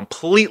trying to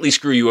completely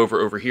screw you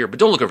over here. But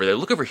don't look over there.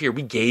 Look over here.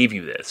 We gave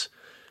you this.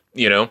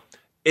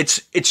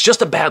 It's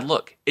just a bad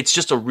look. It's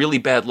just a really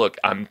bad look.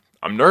 I'm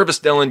nervous,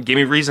 Dylan. Give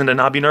me reason to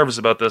not be nervous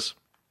about this.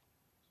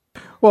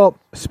 Well,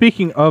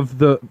 speaking of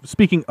the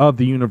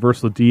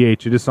universal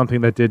DH, it is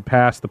something that did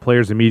pass. The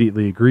players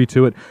immediately agreed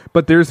to it.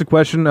 But there's the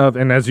question of,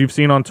 and as you've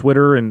seen on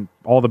Twitter and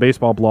all the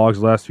baseball blogs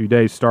the last few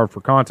days, starved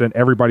for content,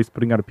 everybody's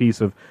putting out a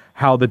piece of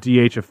how the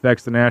DH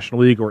affects the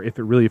National League, or if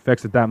it really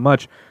affects it that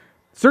much.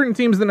 Certain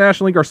teams in the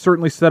National League are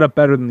certainly set up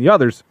better than the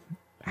others.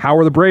 How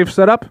are the Braves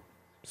set up?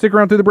 Stick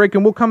around through the break,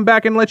 and we'll come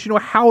back and let you know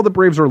how the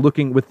Braves are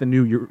looking with the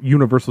new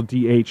universal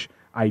DH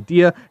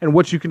idea and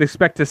what you can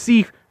expect to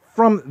see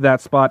from that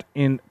spot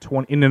in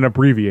an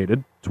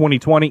abbreviated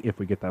 2020, if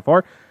we get that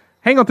far.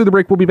 Hang on through the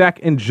break. We'll be back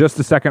in just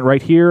a second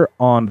right here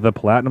on the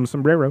Platinum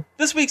Sombrero.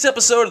 This week's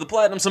episode of the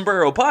Platinum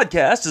Sombrero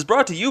podcast is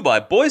brought to you by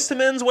Boyz II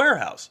Men's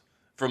Warehouse.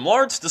 From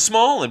large to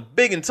small and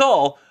big and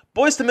tall,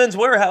 Boyz II Men's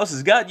Warehouse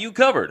has got you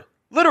covered.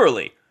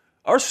 Literally.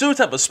 Our suits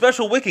have a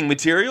special wicking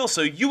material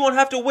so you won't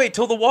have to wait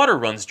till the water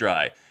runs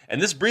dry.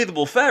 And this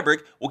breathable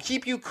fabric will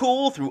keep you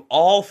cool through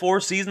all 4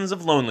 seasons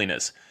of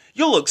loneliness.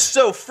 You'll look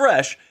so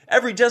fresh,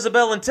 every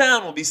Jezebel in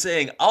town will be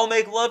saying, "I'll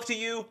make love to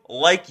you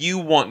like you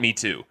want me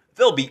to."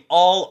 They'll be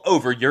all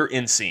over your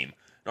inseam.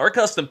 Our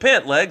custom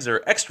pant legs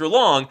are extra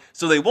long,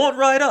 so they won't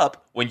ride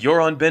up when you're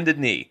on bended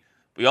knee.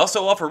 We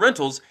also offer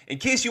rentals in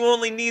case you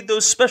only need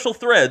those special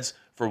threads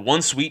for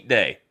one sweet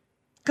day.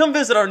 Come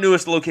visit our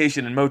newest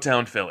location in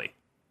Motown, Philly.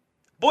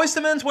 Boyz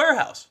II Men's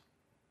Warehouse.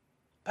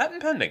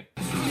 Patent pending.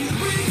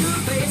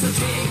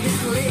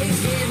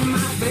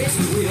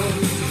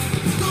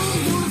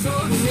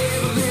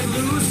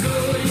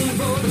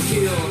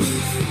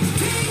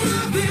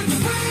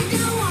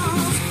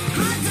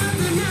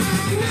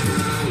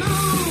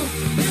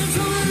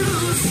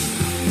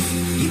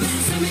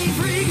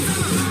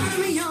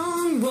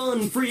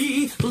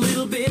 Free, a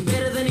little bit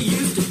better than it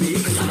used to be,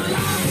 'cause I'm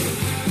alive.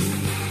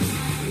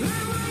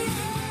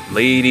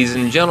 Ladies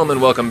and gentlemen,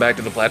 welcome back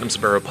to the Platinum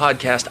Sombrero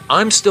podcast.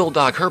 I'm still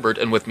Doc Herbert,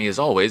 and with me as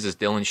always is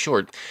Dylan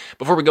Short.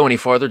 Before we go any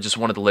farther, just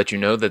wanted to let you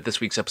know that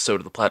this week's episode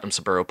of the Platinum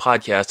Sombrero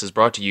podcast is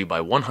brought to you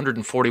by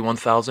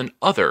 141,000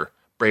 other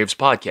Braves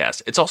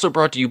podcast. It's also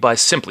brought to you by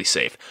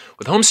SimpliSafe.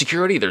 With home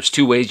security, there's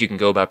 2 ways you can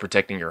go about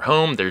protecting your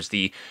home. There's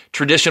the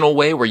traditional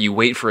way where you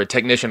wait for a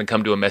technician to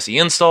come do a messy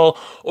install,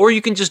 or you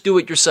can just do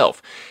it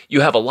yourself. You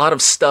have a lot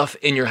of stuff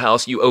in your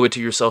house. You owe it to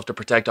yourself to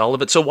protect all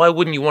of it. So why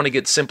wouldn't you want to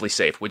get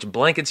SimpliSafe, which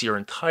blankets your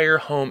entire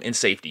home in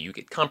safety? You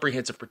get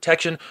comprehensive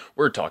protection.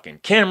 We're talking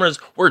cameras.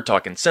 We're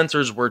talking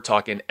sensors. We're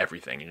talking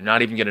everything. You're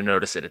not even going to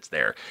notice that it's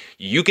there.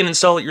 You can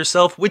install it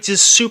yourself, which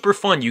is super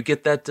fun. You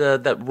get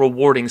that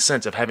rewarding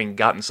sense of having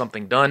gotten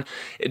something done.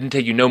 It can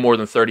take you no more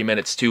than 30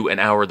 minutes to an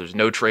hour. There's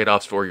no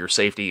trade-offs for your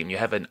safety, and you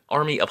have an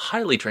army of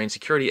highly trained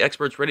security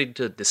experts ready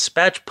to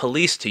dispatch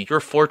police to your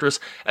fortress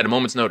at a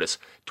moment's notice,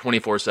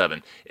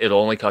 24/7. It'll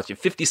only cost you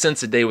 50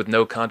 cents a day with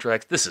no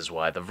contract. This is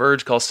why The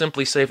Verge calls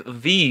SimpliSafe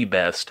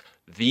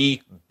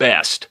the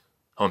best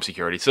home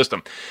security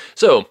system.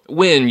 So,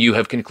 when you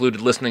have concluded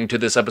listening to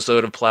this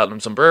episode of Platinum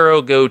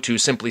Sombrero, go to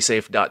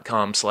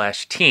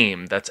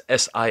simplisafe.com/team. That's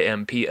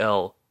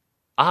SIMPLI.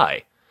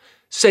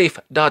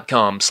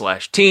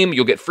 safe.com/team.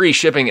 You'll get free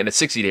shipping and a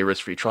 60-day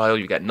risk-free trial.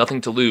 You got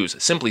nothing to lose.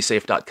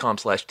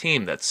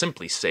 Simplisafe.com/team. That's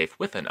simplisafe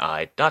with an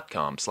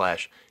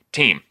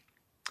I.com/team.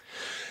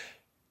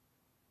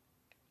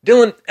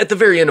 Dylan, at the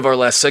very end of our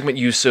last segment,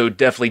 you so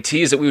deftly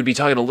teased that we would be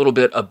talking a little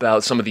bit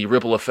about some of the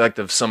ripple effect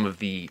of some of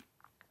the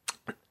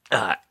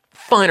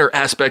finer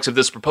aspects of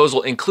this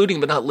proposal,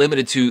 including but not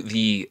limited to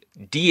the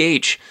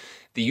DH.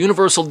 The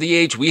universal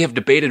DH, we have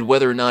debated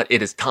whether or not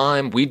it is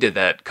time. We did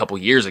that a couple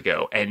years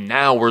ago, and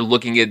now we're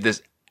looking at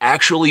this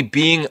actually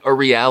being a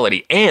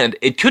reality. And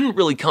it couldn't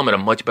really come at a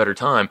much better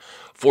time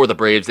for the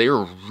Braves. They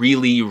are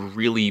really,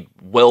 really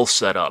well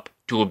set up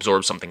to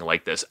absorb something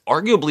like this.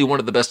 Arguably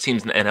one of the best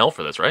teams in the NL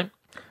for this, right?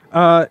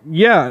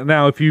 Yeah.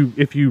 Now, if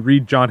you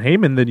read John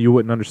Heyman, then you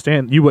wouldn't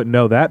understand. You wouldn't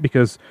know that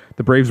because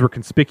the Braves were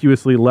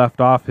conspicuously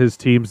left off his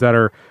teams that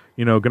are,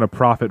 going to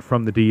profit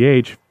from the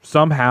DH.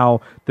 Somehow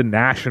the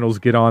Nationals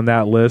get on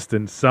that list,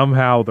 and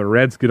somehow the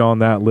Reds get on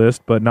that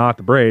list, but not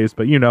the Braves.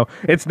 But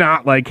it's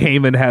not like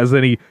Heyman has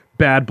any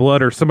bad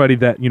blood or somebody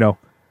that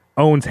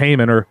owns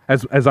Heyman, or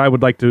as I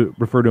would like to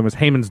refer to him as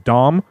Heyman's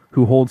Dom,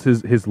 who holds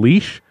his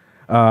leash,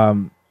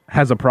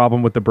 has a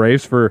problem with the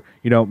Braves for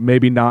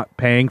maybe not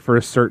paying for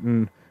a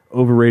certain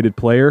overrated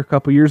player a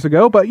couple years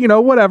ago. But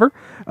whatever.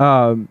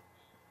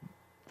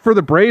 For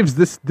the Braves,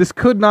 this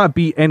could not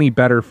be any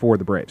better for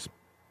the Braves.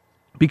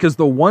 Because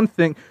the one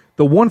thing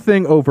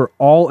over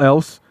all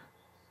else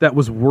that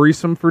was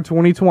worrisome for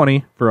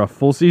 2020, for a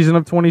full season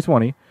of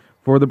 2020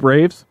 for the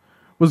Braves,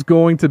 was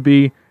going to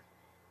be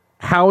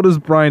how does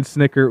Brian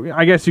Snitker,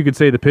 I guess you could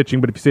say the pitching,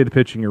 but if you say the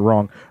pitching, you're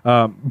wrong.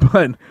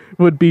 But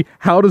would be,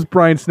 how does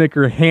Brian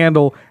Snitker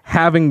handle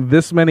having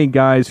this many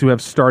guys who have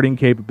starting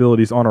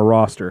capabilities on a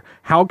roster?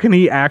 How can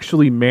he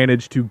actually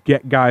manage to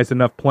get guys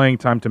enough playing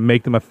time to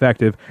make them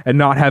effective and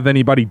not have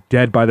anybody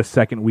dead by the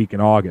second week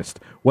in August?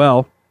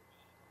 Well,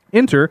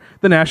 enter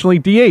the National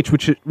League DH,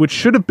 which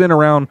should have been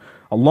around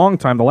a long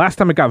time. The last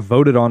time it got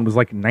voted on was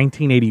like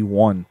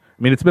 1981.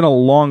 I mean, it's been a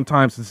long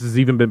time since this has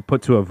even been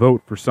put to a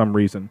vote for some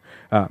reason.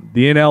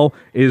 The NL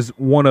is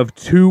one of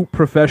 2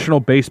 professional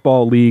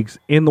baseball leagues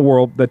in the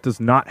world that does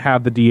not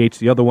have the DH.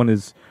 The other one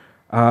is,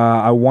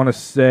 I want to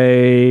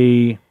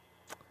say,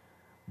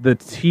 the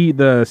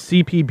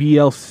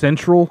CPBL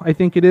Central, I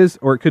think it is,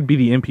 or it could be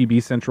the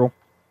MPB Central.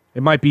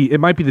 It might be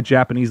the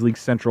Japanese League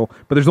Central,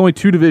 but there's only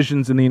 2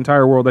 divisions in the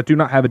entire world that do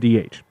not have a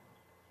DH.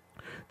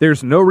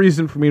 There's no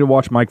reason for me to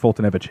watch Mike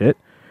Foltynewicz hit,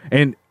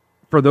 and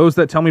for those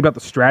that tell me about the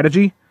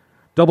strategy,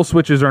 double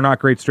switches are not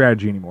great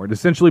strategy anymore. It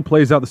essentially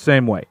plays out the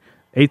same way.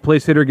 8th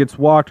place hitter gets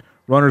walked,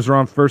 runners are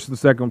on first and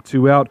second,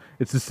 2 out.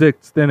 It's the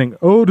 6th inning.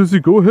 Oh, does he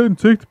go ahead and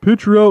take the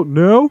pitcher out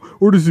now?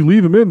 Or does he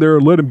leave him in there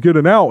and let him get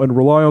an out and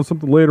rely on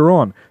something later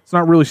on? It's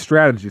not really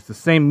strategy. It's the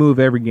same move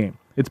every game.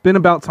 It's been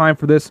about time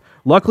for this.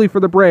 Luckily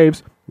for the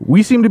Braves,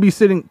 we seem to be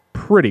sitting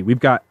pretty. We've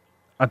got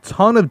a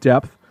ton of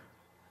depth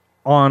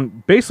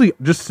on basically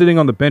just sitting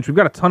on the bench. We've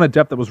got a ton of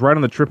depth that was right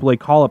on the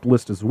AAA call-up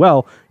list as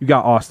well. You've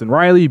got Austin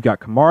Riley, you've got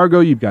Camargo,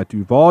 you've got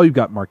Duvall, you've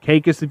got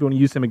Markakis if you want to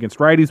use him against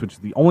righties, which is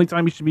the only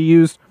time he should be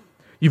used.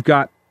 You've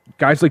got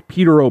guys like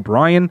Peter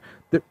O'Brien,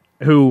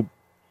 who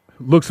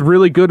looks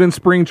really good in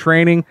spring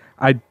training.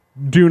 I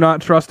do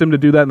not trust him to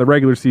do that in the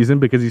regular season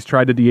because he's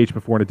tried to DH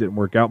before and it didn't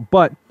work out.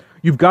 But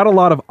you've got a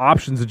lot of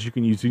options that you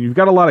can use, and you've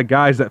got a lot of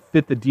guys that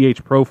fit the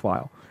DH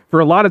profile. For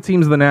a lot of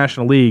teams in the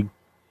National League,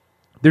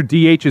 their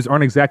DHs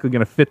aren't exactly going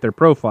to fit their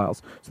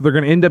profiles. So they're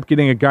going to end up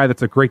getting a guy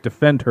that's a great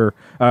defender,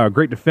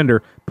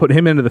 put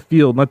him into the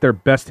field, and let their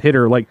best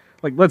hitter, like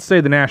let's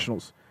say the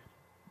Nationals.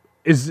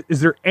 Is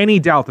there any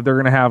doubt that they're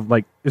going to have,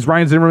 is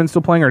Ryan Zimmerman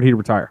still playing, or did he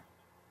retire?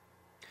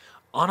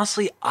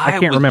 Honestly, I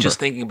can't remember. Just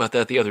thinking about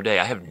that the other day.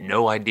 I have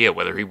no idea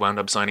whether he wound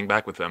up signing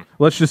back with them.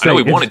 Let's just say I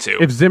know he wanted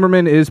to. If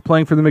Zimmerman is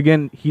playing for them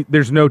again,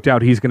 there's no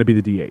doubt he's going to be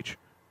the DH.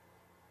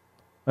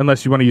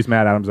 Unless you want to use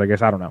Matt Adams, I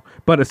guess. I don't know.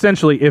 But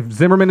essentially, if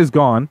Zimmerman is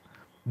gone,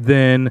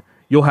 then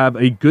you'll have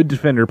a good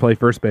defender play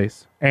first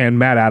base, and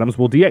Matt Adams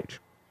will DH.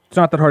 It's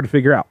not that hard to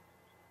figure out.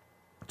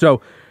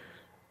 So,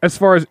 as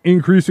far as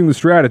increasing the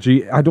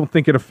strategy, I don't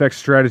think it affects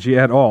strategy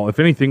at all. If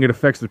anything, it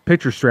affects the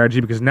pitcher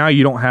strategy because now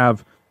you don't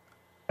have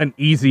an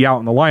easy out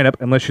in the lineup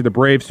unless you're the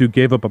Braves, who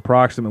gave up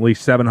approximately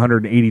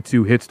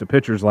 782 hits to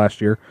pitchers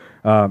last year.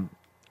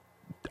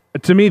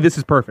 To me, this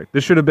is perfect.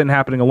 This should have been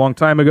happening a long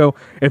time ago.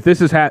 If this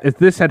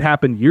had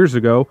happened years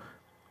ago,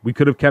 we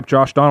could have kept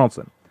Josh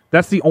Donaldson.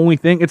 That's the only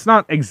thing. It's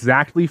not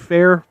exactly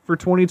fair for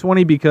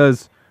 2020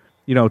 because,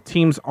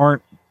 teams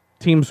aren't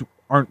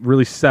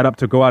really set up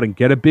to go out and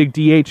get a big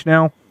DH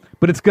now,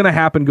 but it's going to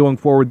happen going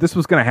forward. This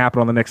was going to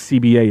happen on the next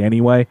CBA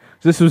anyway.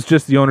 So this was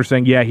just the owner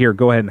saying, yeah, here,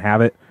 go ahead and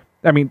have it.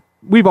 I mean,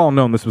 we've all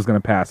known this was going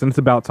to pass, and it's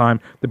about time.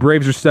 The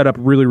Braves are set up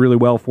really, really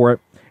well for it.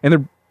 And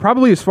they're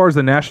probably, as far as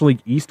the National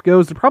League East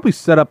goes, they're probably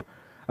set up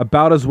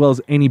about as well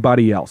as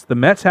anybody else. The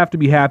Mets have to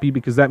be happy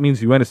because that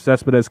means Yoenis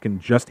Cespedes can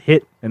just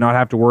hit and not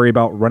have to worry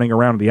about running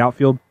around in the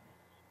outfield.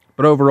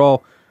 But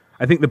overall,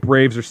 I think the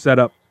Braves are set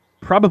up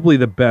probably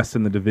the best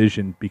in the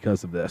division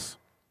because of this.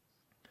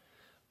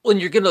 Well,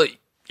 and you're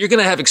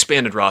gonna have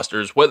expanded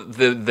rosters. What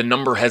the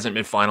number hasn't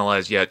been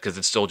finalized yet because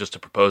it's still just a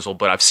proposal.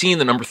 But I've seen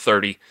the number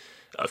 30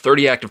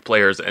 active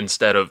players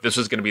instead of, this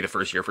is going to be the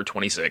first year for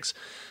 26.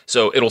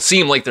 So it'll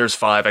seem like there's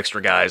 5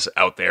 extra guys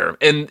out there.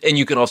 And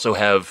you can also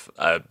have,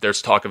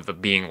 there's talk of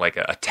them being like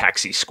a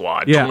taxi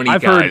squad. Yeah, 20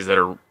 guys that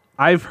are...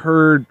 I've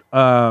heard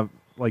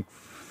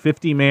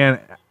 50-man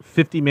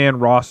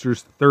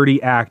rosters,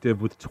 30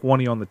 active with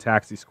 20 on the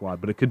taxi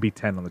squad, but it could be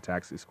 10 on the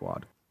taxi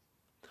squad.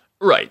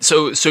 Right,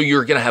 so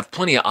you're going to have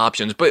plenty of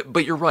options,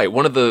 but you're right.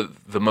 One of the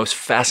most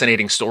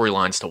fascinating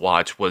storylines to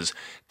watch was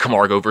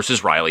Camargo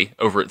versus Riley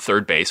over at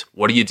third base.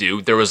 What do you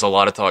do? There was a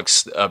lot of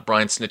talks.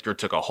 Brian Snitker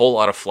took a whole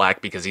lot of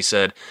flack because he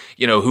said,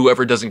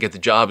 whoever doesn't get the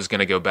job is going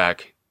to go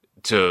back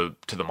to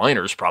the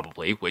minors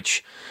probably,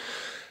 which...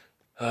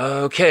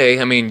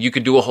 Okay, I mean, you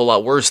could do a whole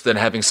lot worse than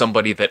having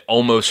somebody that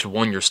almost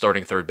won your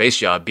starting third base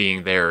job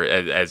being there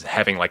as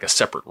having like a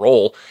separate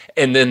role.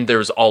 And then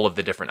there's all of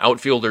the different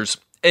outfielders.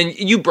 And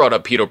you brought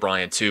up Pete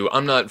O'Brien too.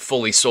 I'm not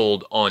fully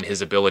sold on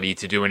his ability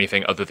to do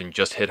anything other than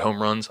just hit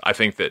home runs. I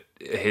think that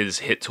his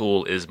hit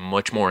tool is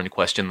much more in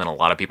question than a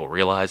lot of people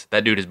realize.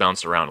 That dude has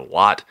bounced around a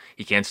lot.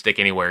 He can't stick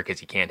anywhere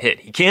because he can't hit.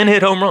 He can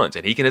hit home runs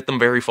and he can hit them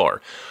very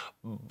far.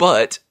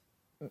 But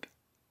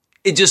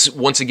it just,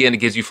 once again, it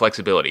gives you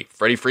flexibility.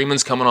 Freddie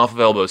Freeman's coming off of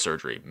elbow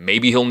surgery.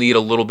 Maybe he'll need a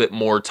little bit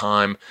more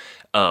time.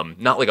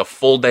 Not like a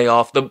full day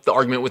off. The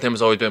argument with him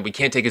has always been, we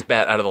can't take his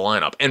bat out of the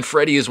lineup. And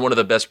Freddie is one of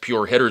the best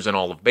pure hitters in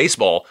all of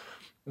baseball.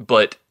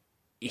 But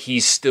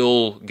he's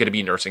still going to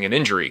be nursing an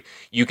injury.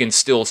 You can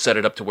still set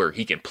it up to where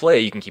he can play.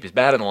 You can keep his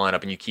bat in the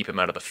lineup, and you keep him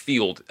out of the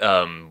field.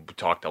 We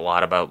talked a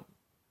lot about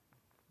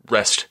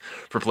rest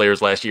for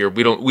players last year.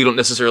 We don't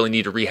necessarily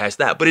need to rehash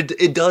that, but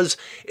it does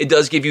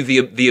give you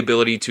the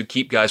ability to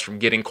keep guys from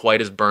getting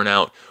quite as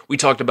burnout. We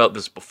talked about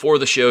this before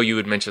the show. You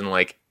had mentioned,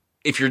 like,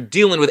 if you're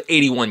dealing with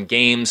 81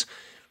 games,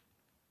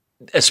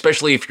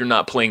 especially if you're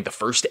not playing the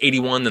first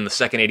 81, then the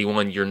second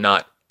 81, you're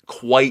not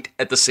quite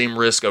at the same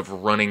risk of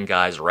running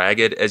guys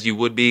ragged as you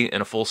would be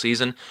in a full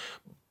season.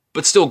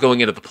 But still,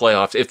 going into the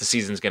playoffs, if the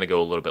season's going to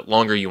go a little bit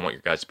longer, you want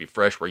your guys to be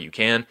fresh where you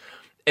can.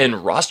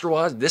 And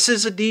roster-wise, this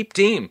is a deep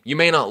team. You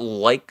may not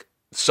like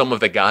some of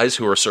the guys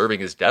who are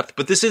serving as depth,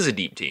 but this is a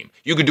deep team.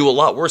 You could do a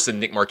lot worse than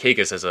Nick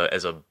Markakis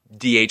as a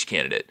DH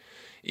candidate,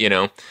 you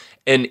know?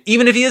 And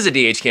even if he is a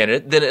DH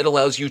candidate, then it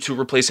allows you to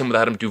replace him with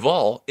Adam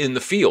Duvall in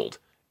the field,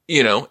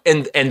 you know?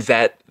 And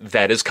that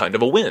is kind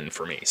of a win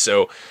for me.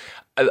 So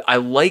I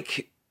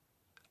like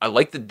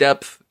the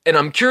depth, and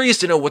I'm curious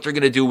to know what they're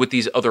going to do with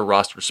these other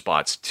roster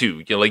spots too.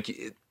 You know,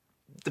 like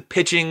the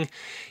pitching,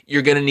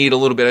 you're going to need a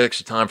little bit of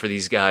extra time for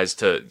these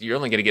guys you're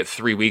only going to get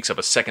 3 weeks of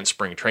a second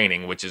spring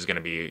training, which is going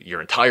to be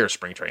your entire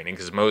spring training,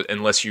 because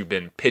unless you've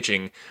been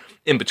pitching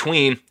in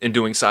between and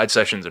doing side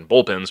sessions and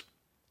bullpens,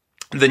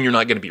 then you're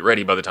not going to be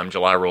ready by the time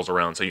July rolls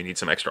around, so you need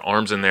some extra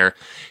arms in there.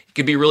 It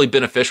could be really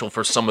beneficial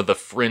for some of the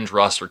fringe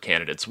roster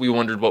candidates. We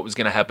wondered what was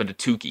going to happen to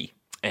Tukey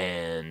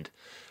and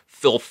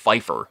Phil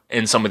Pfeiffer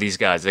and some of these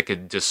guys that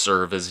could just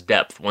serve as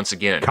depth once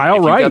again. Kyle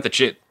Wright.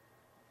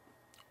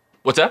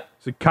 What's that?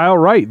 So Kyle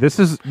Wright, this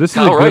is a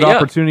good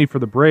opportunity for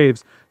the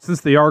Braves,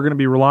 since they are going to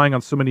be relying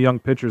on so many young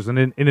pitchers. And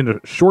in a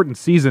shortened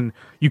season,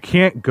 you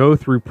can't go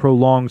through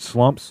prolonged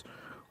slumps.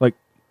 Like,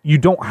 you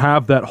don't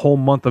have that whole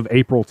month of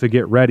April to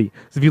get ready.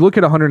 So if you look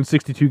at a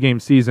 162-game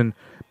season,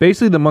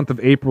 basically the month of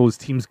April is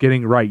teams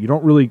getting right.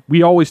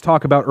 We always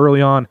talk about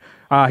early on,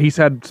 he's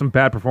had some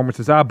bad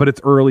performances, but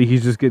it's early,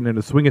 he's just getting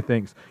into the swing of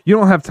things. You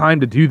don't have time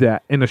to do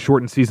that in a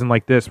shortened season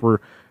like this, where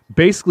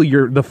basically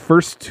the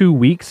first 2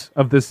 weeks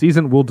of this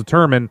season will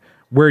determine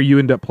where you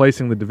end up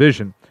placing the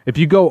division. If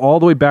you go all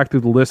the way back through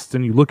the lists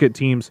and you look at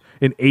teams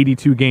in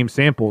 82-game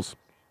samples,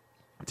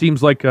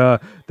 teams like the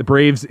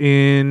Braves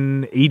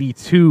in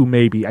 82,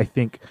 maybe, I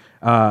think,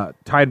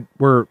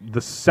 were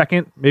the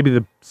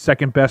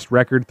second best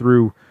record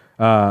through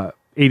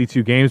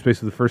 82 games,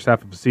 basically the first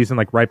half of the season,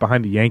 like right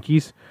behind the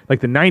Yankees.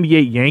 Like the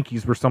 98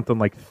 Yankees were something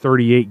like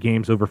 38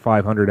 games over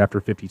 500 after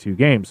 52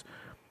 games.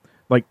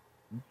 Like,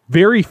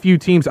 very few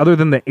teams other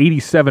than the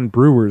 87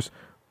 Brewers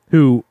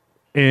who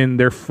in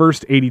their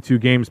first 82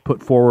 games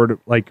put forward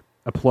like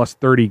a plus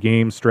 30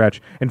 game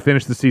stretch and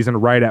finished the season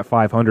right at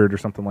 500 or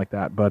something like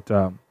that. But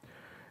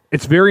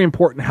it's very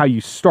important how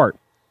you start.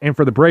 And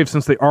for the Braves,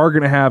 since they are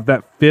going to have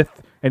that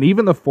fifth and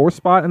even the fourth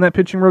spot in that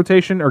pitching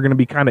rotation are going to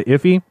be kind of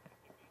iffy,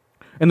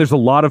 and there's a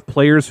lot of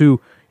players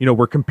who, you know,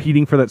 were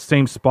competing for that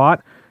same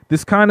spot,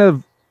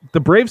 the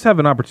Braves have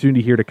an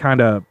opportunity here to kind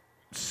of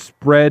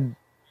spread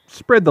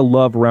the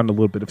love around a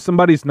little bit. If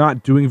somebody's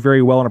not doing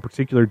very well on a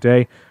particular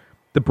day,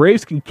 the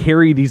Braves can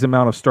carry these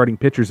amount of starting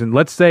pitchers, and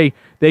let's say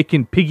they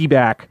can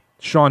piggyback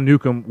Sean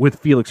Newcomb with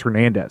Felix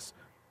Hernandez,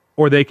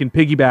 or they can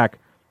piggyback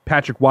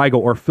Patrick Weigel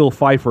or Phil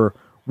Pfeiffer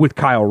with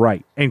Kyle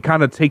Wright, and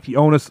kind of take the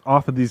onus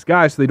off of these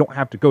guys so they don't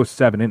have to go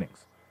 7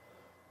 innings.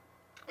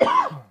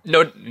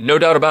 No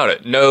doubt about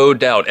it. No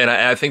doubt. And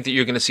I think that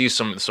you're going to see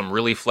some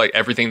really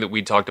everything that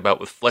we talked about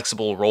with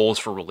flexible roles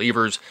for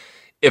relievers.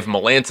 If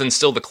Melanson's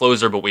still the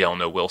closer, but we all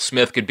know Will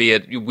Smith could be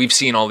it. We've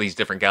seen all these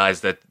different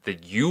guys that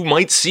you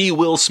might see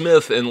Will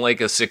Smith in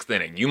like a 6th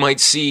inning. You might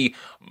see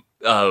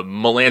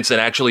Melanson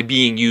actually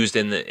being used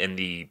in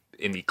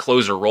the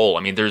closer role.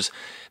 I mean, there's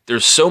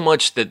so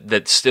much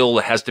that still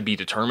has to be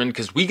determined,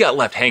 because we got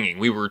left hanging.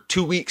 We were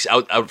 2 weeks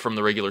out from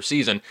the regular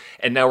season,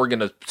 and now we're going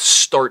to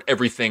start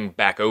everything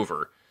back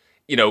over.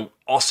 You know,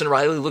 Austin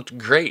Riley looked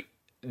great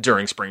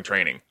during spring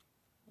training.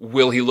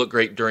 Will he look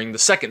great during the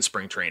second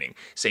spring training?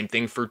 Same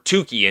thing for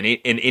Tukey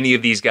and any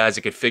of these guys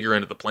that could figure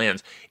into the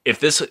plans.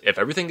 If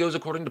everything goes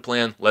according to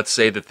plan, let's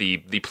say that the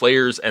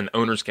players and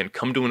owners can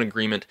come to an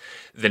agreement,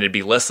 then it'd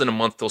be less than a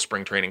month till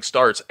spring training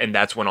starts, and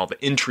that's when all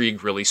the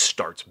intrigue really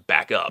starts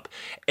back up.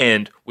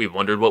 And we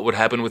wondered what would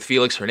happen with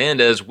Felix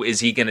Hernandez. Is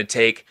he going to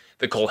take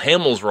the Cole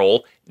Hamels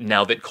role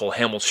now that Cole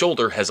Hamels'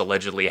 shoulder has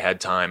allegedly had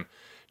time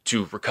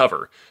to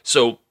recover?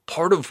 So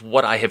part of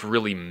what I have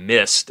really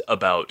missed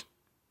about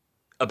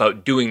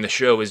doing the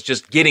show is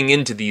just getting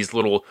into these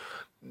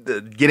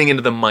getting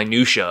into the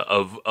minutia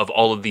of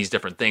all of these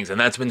different things. And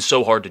that's been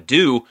so hard to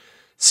do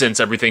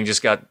since everything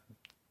just got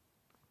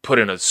put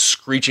in a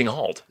screeching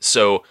halt.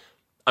 So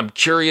I'm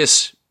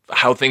curious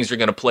how things are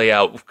going to play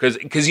out,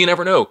 because you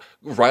never know.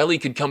 Riley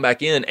could come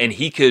back in and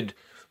he could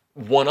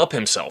one-up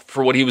himself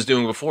for what he was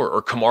doing before,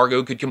 or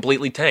Camargo could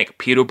completely tank.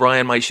 Pete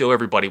O'Brien might show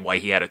everybody why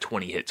he had a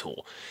 20-hit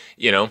tool,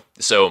 you know?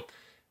 So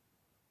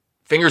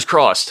fingers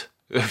crossed.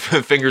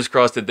 Fingers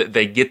crossed that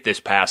they get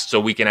this passed so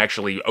we can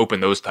actually open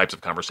those types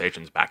of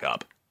conversations back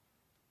up.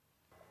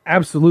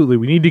 Absolutely.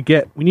 We need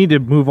to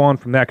move on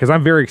from that, because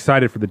I'm very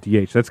excited for the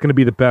DH. That's going to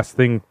be the best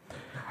thing.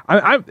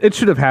 It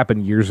should have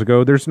happened years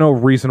ago. There's no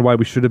reason why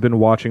we should have been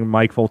watching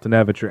Mike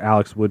Foltynewicz or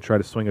Alex Wood try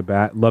to swing a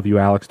bat. Love you,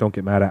 Alex. Don't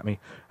get mad at me.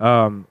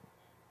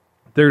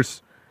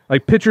 There's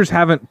like pitchers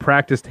haven't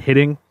practiced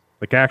hitting,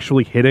 like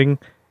actually hitting,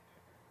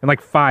 in like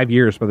 5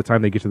 years by the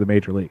time they get to the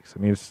major leagues. I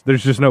mean,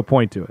 there's just no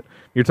point to it.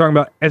 You're talking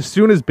about as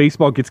soon as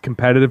baseball gets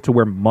competitive to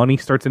where money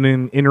starts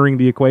entering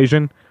the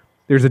equation,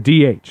 there's a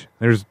DH.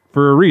 There's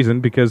for a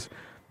reason, because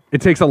it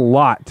takes a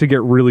lot to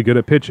get really good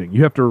at pitching.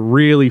 You have to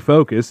really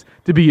focus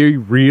to be a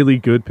really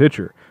good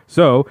pitcher.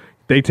 So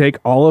they take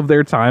all of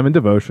their time and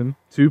devotion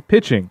to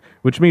pitching,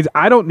 which means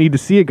I don't need to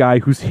see a guy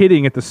who's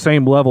hitting at the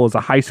same level as a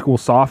high school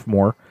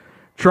sophomore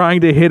trying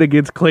to hit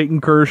against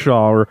Clayton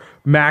Kershaw or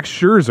Max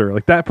Scherzer.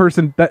 Like that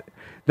person,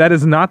 that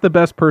is not the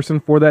best person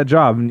for that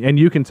job. And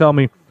you can tell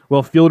me,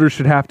 well, fielders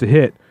should have to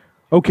hit.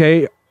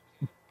 Okay,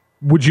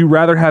 would you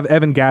rather have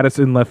Evan Gattis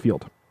in left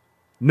field?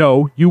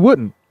 No, you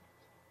wouldn't.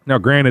 Now,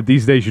 granted,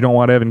 these days you don't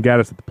want Evan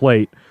Gattis at the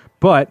plate,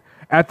 but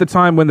at the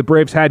time when the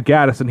Braves had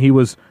Gattis and he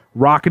was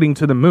rocketing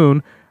to the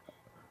moon,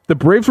 the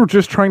Braves were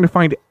just trying to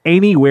find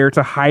anywhere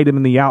to hide him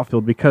in the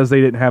outfield because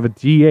they didn't have a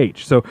DH.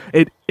 So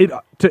it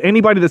to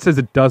anybody that says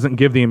it doesn't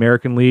give the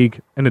American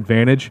League an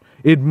advantage,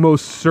 it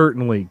most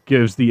certainly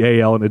gives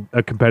the AL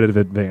a competitive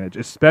advantage,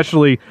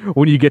 especially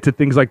when you get to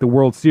things like the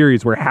World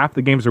Series where half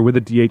the games are with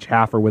a DH,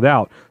 half are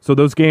without. So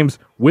those games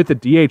with a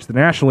DH, the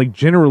National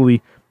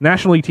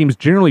League teams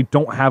generally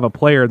don't have a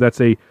player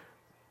that's a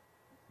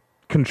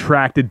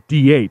contracted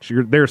DH.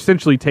 They're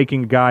essentially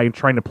taking a guy and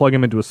trying to plug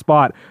him into a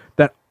spot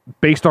that,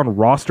 based on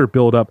roster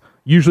buildup,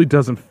 usually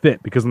doesn't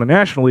fit, because in the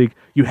National League,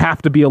 you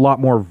have to be a lot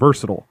more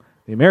versatile.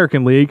 The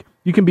American League,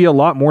 you can be a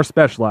lot more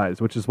specialized,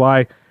 which is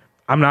why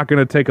I'm not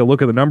going to take a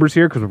look at the numbers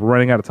here because we're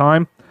running out of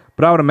time,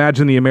 but I would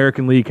imagine the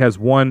American League has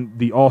won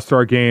the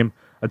All-Star game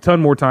a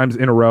ton more times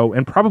in a row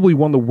and probably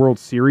won the World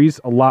Series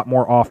a lot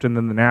more often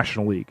than the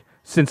National League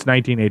since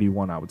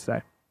 1981, I would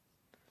say.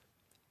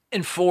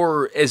 And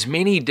for as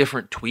many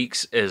different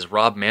tweaks as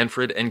Rob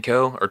Manfred and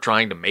co. are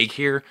trying to make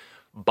here,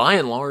 by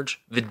and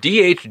large, the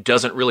DH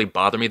doesn't really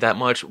bother me that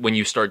much when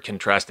you start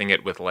contrasting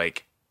it with,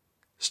 like,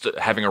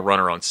 having a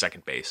runner on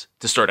second base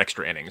to start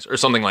extra innings or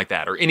something like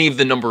that, or any of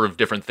the number of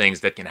different things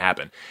that can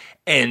happen.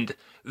 And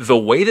the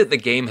way that the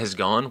game has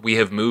gone, we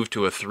have moved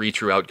to a 3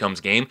 true outcomes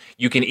game.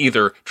 You can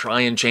either try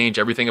and change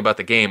everything about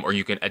the game, or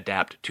you can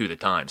adapt to the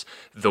times.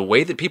 The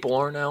way that people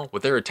are now,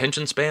 with their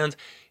attention spans,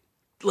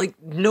 like,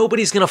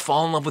 nobody's going to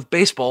fall in love with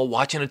baseball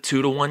watching a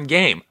 2-1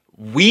 game.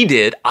 We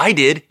did, I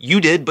did,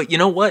 you did, but you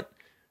know what?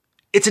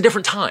 It's a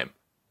different time.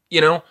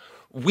 You know,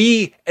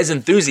 we as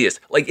enthusiasts,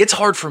 like, it's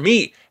hard for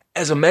me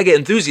as a mega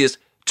enthusiast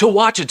to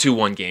watch a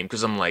 2-1 game,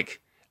 because I'm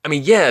like, I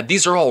mean, yeah,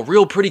 these are all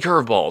real pretty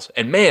curveballs,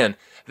 and man,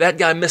 that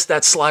guy missed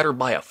that slider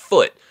by a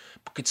foot.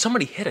 But could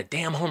somebody hit a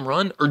damn home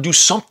run or do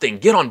something,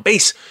 get on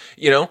base,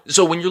 you know?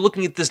 So when you're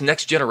looking at this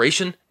next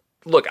generation,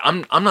 look,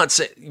 I'm not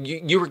saying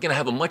you were going to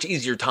have a much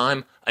easier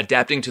time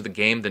adapting to the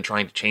game than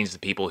trying to change the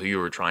people who you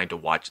were trying to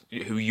watch,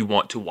 who you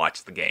want to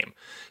watch the game.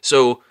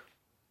 So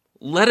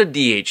let a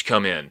DH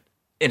come in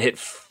and hit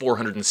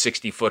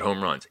 460-foot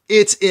home runs.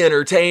 It's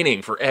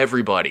entertaining for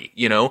everybody,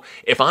 you know?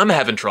 If I'm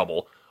having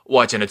trouble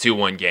watching a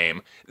 2-1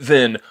 game,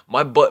 then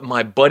my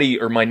buddy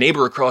or my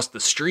neighbor across the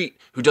street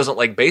who doesn't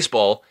like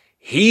baseball,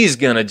 he's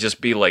going to just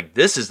be like,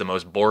 this is the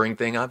most boring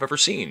thing I've ever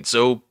seen.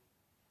 So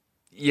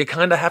you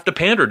kind of have to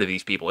pander to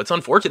these people. It's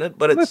unfortunate,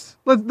 but it's...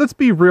 Let's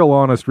be real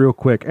honest real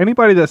quick.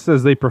 Anybody that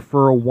says they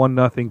prefer a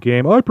 1-0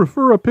 game, I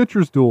prefer a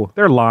pitcher's duel,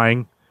 they're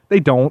lying. They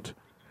don't.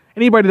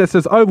 Anybody that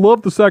says, I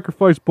love the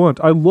sacrifice bunt,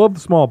 I love the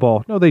small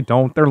ball, no, they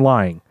don't. They're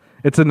lying.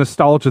 It's a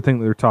nostalgia thing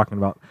that they're talking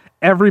about.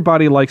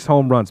 Everybody likes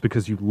home runs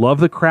because you love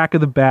the crack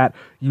of the bat.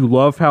 You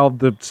love how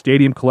the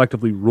stadium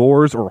collectively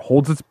roars or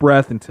holds its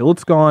breath until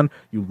it's gone.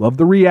 You love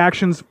the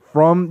reactions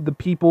from the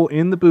people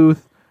in the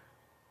booth.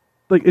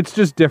 Like, it's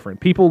just different.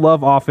 People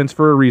love offense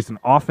for a reason.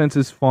 Offense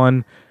is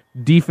fun.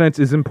 Defense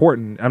is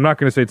important. I'm not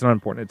going to say it's not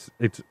important.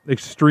 It's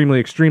extremely,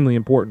 extremely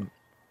important.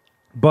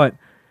 But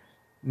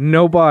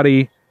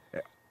nobody...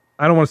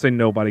 I don't want to say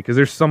nobody, because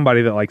there's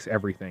somebody that likes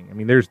everything. I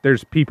mean,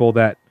 there's people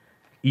that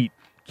eat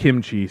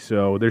kimchi,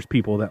 so there's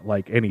people that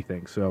like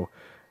anything. So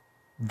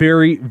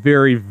very,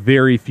 very,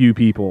 very few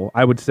people,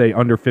 I would say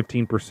under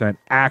 15%,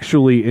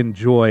 actually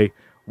enjoy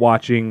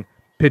watching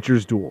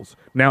pitchers' duels.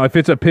 Now, if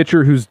it's a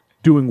pitcher who's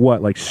doing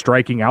what, like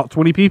striking out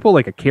 20 people,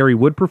 like a Kerry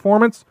Wood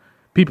performance,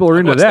 people are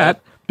into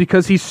that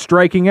because he's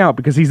striking out,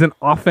 because he's an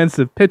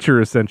offensive pitcher,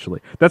 essentially.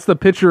 That's the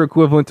pitcher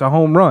equivalent to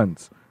home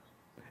runs.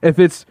 If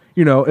it's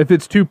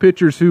two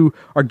pitchers who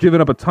are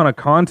giving up a ton of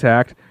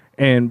contact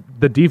and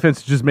the defense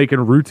is just making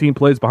routine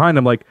plays behind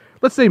them, like,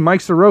 let's say Mike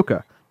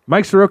Soroka.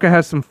 Mike Soroka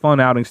has some fun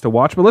outings to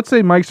watch, but let's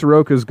say Mike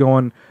Soroka is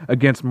going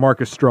against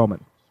Marcus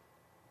Stroman.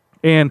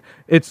 And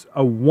it's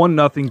a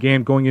 1-0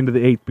 game going into the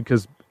 8th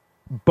because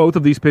both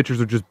of these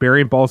pitchers are just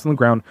burying balls in the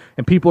ground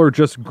and people are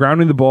just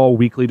grounding the ball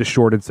weakly to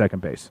short and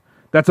second base.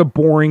 That's a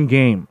boring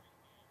game.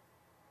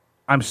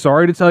 I'm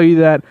sorry to tell you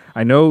that.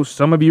 I know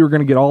some of you are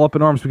going to get all up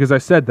in arms because I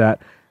said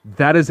that.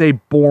 That is a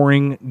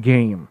boring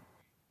game.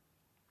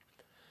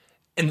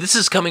 And this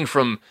is coming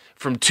from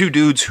two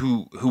dudes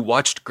who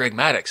watched Greg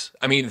Maddux.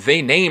 I mean,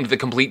 they named the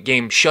complete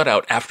game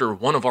shutout after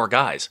one of our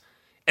guys.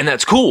 And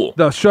that's cool.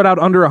 The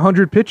shutout under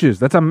 100 pitches.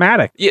 That's a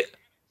Maddux.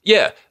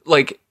 Yeah.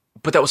 Like,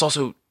 but that was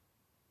also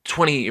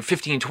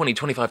 15, 20,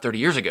 25, 30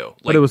 years ago.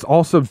 Like, but it was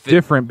also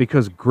different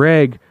because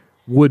Greg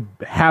would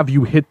have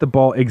you hit the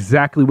ball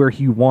exactly where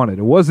he wanted.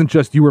 It wasn't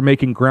just you were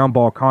making ground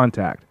ball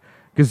contact.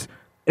 Because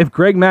if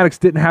Greg Maddux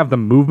didn't have the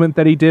movement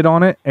that he did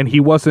on it, and he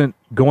wasn't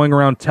going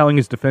around telling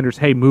his defenders,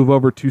 hey, move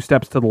over 2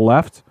 steps to the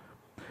left,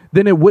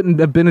 then it wouldn't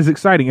have been as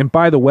exciting. And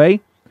by the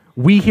way,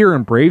 we here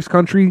in Braves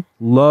country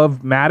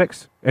love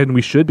Maddux, and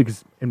we should,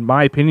 because in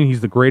my opinion,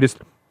 he's the greatest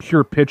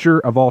pure pitcher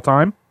of all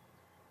time.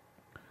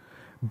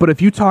 But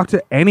if you talk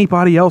to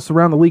anybody else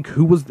around the league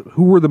who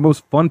were the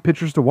most fun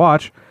pitchers to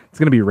watch, it's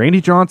going to be Randy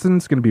Johnson,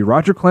 it's going to be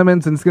Roger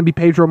Clemens, and it's going to be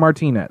Pedro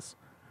Martinez.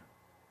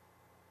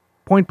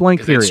 Point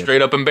blank period.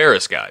 Straight up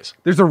embarrass guys.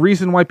 There's a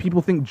reason why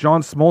people think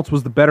John Smoltz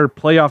was the better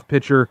playoff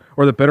pitcher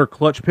or the better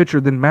clutch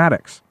pitcher than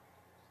Maddux.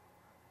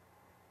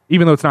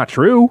 Even though it's not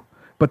true,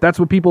 but that's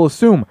what people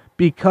assume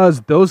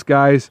because those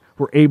guys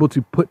were able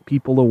to put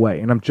people away.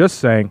 And I'm just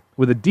saying,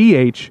 with a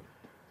DH,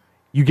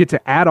 you get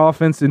to add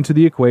offense into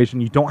the equation.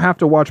 You don't have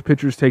to watch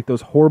pitchers take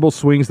those horrible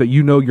swings that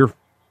you know your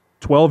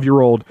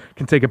 12-year-old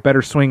can take a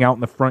better swing out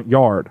in the front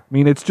yard. I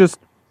mean,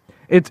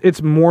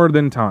 it's more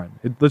than time.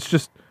 Let's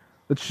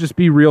just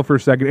be real for a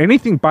second.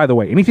 Anything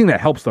that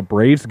helps the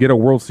Braves get a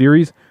World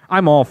Series,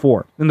 I'm all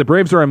for. And the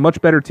Braves are a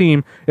much better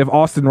team if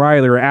Austin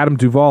Riley or Adam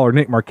Duvall or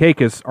Nick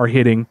Markakis are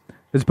hitting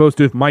as opposed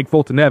to if Mike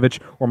Foltynewicz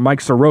or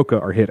Mike Soroka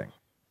are hitting.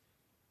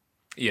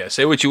 Yeah,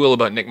 say what you will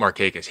about Nick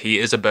Markakis. He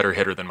is a better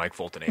hitter than Mike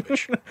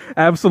Foltynewicz.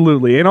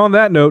 Absolutely. And on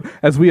that note,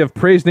 as we have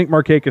praised Nick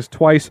Markakis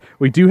twice,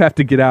 we do have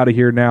to get out of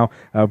here now.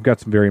 We've got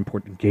some very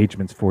important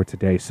engagements for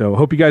today. So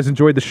hope you guys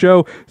enjoyed the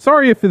show.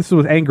 Sorry if this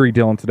was angry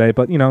Dylan today,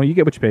 but, you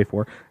get what you pay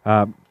for.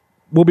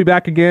 We'll be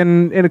back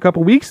again in a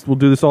couple weeks. We'll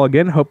do this all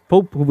again.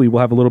 Hopefully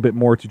we'll have a little bit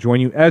more to join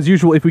you. As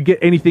usual, if we get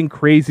anything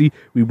crazy,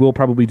 we will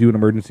probably do an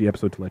emergency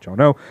episode to let y'all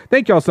know.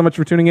 Thank y'all so much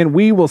for tuning in.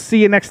 We will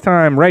see you next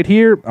time right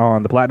here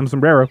on the Platinum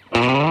Sombrero.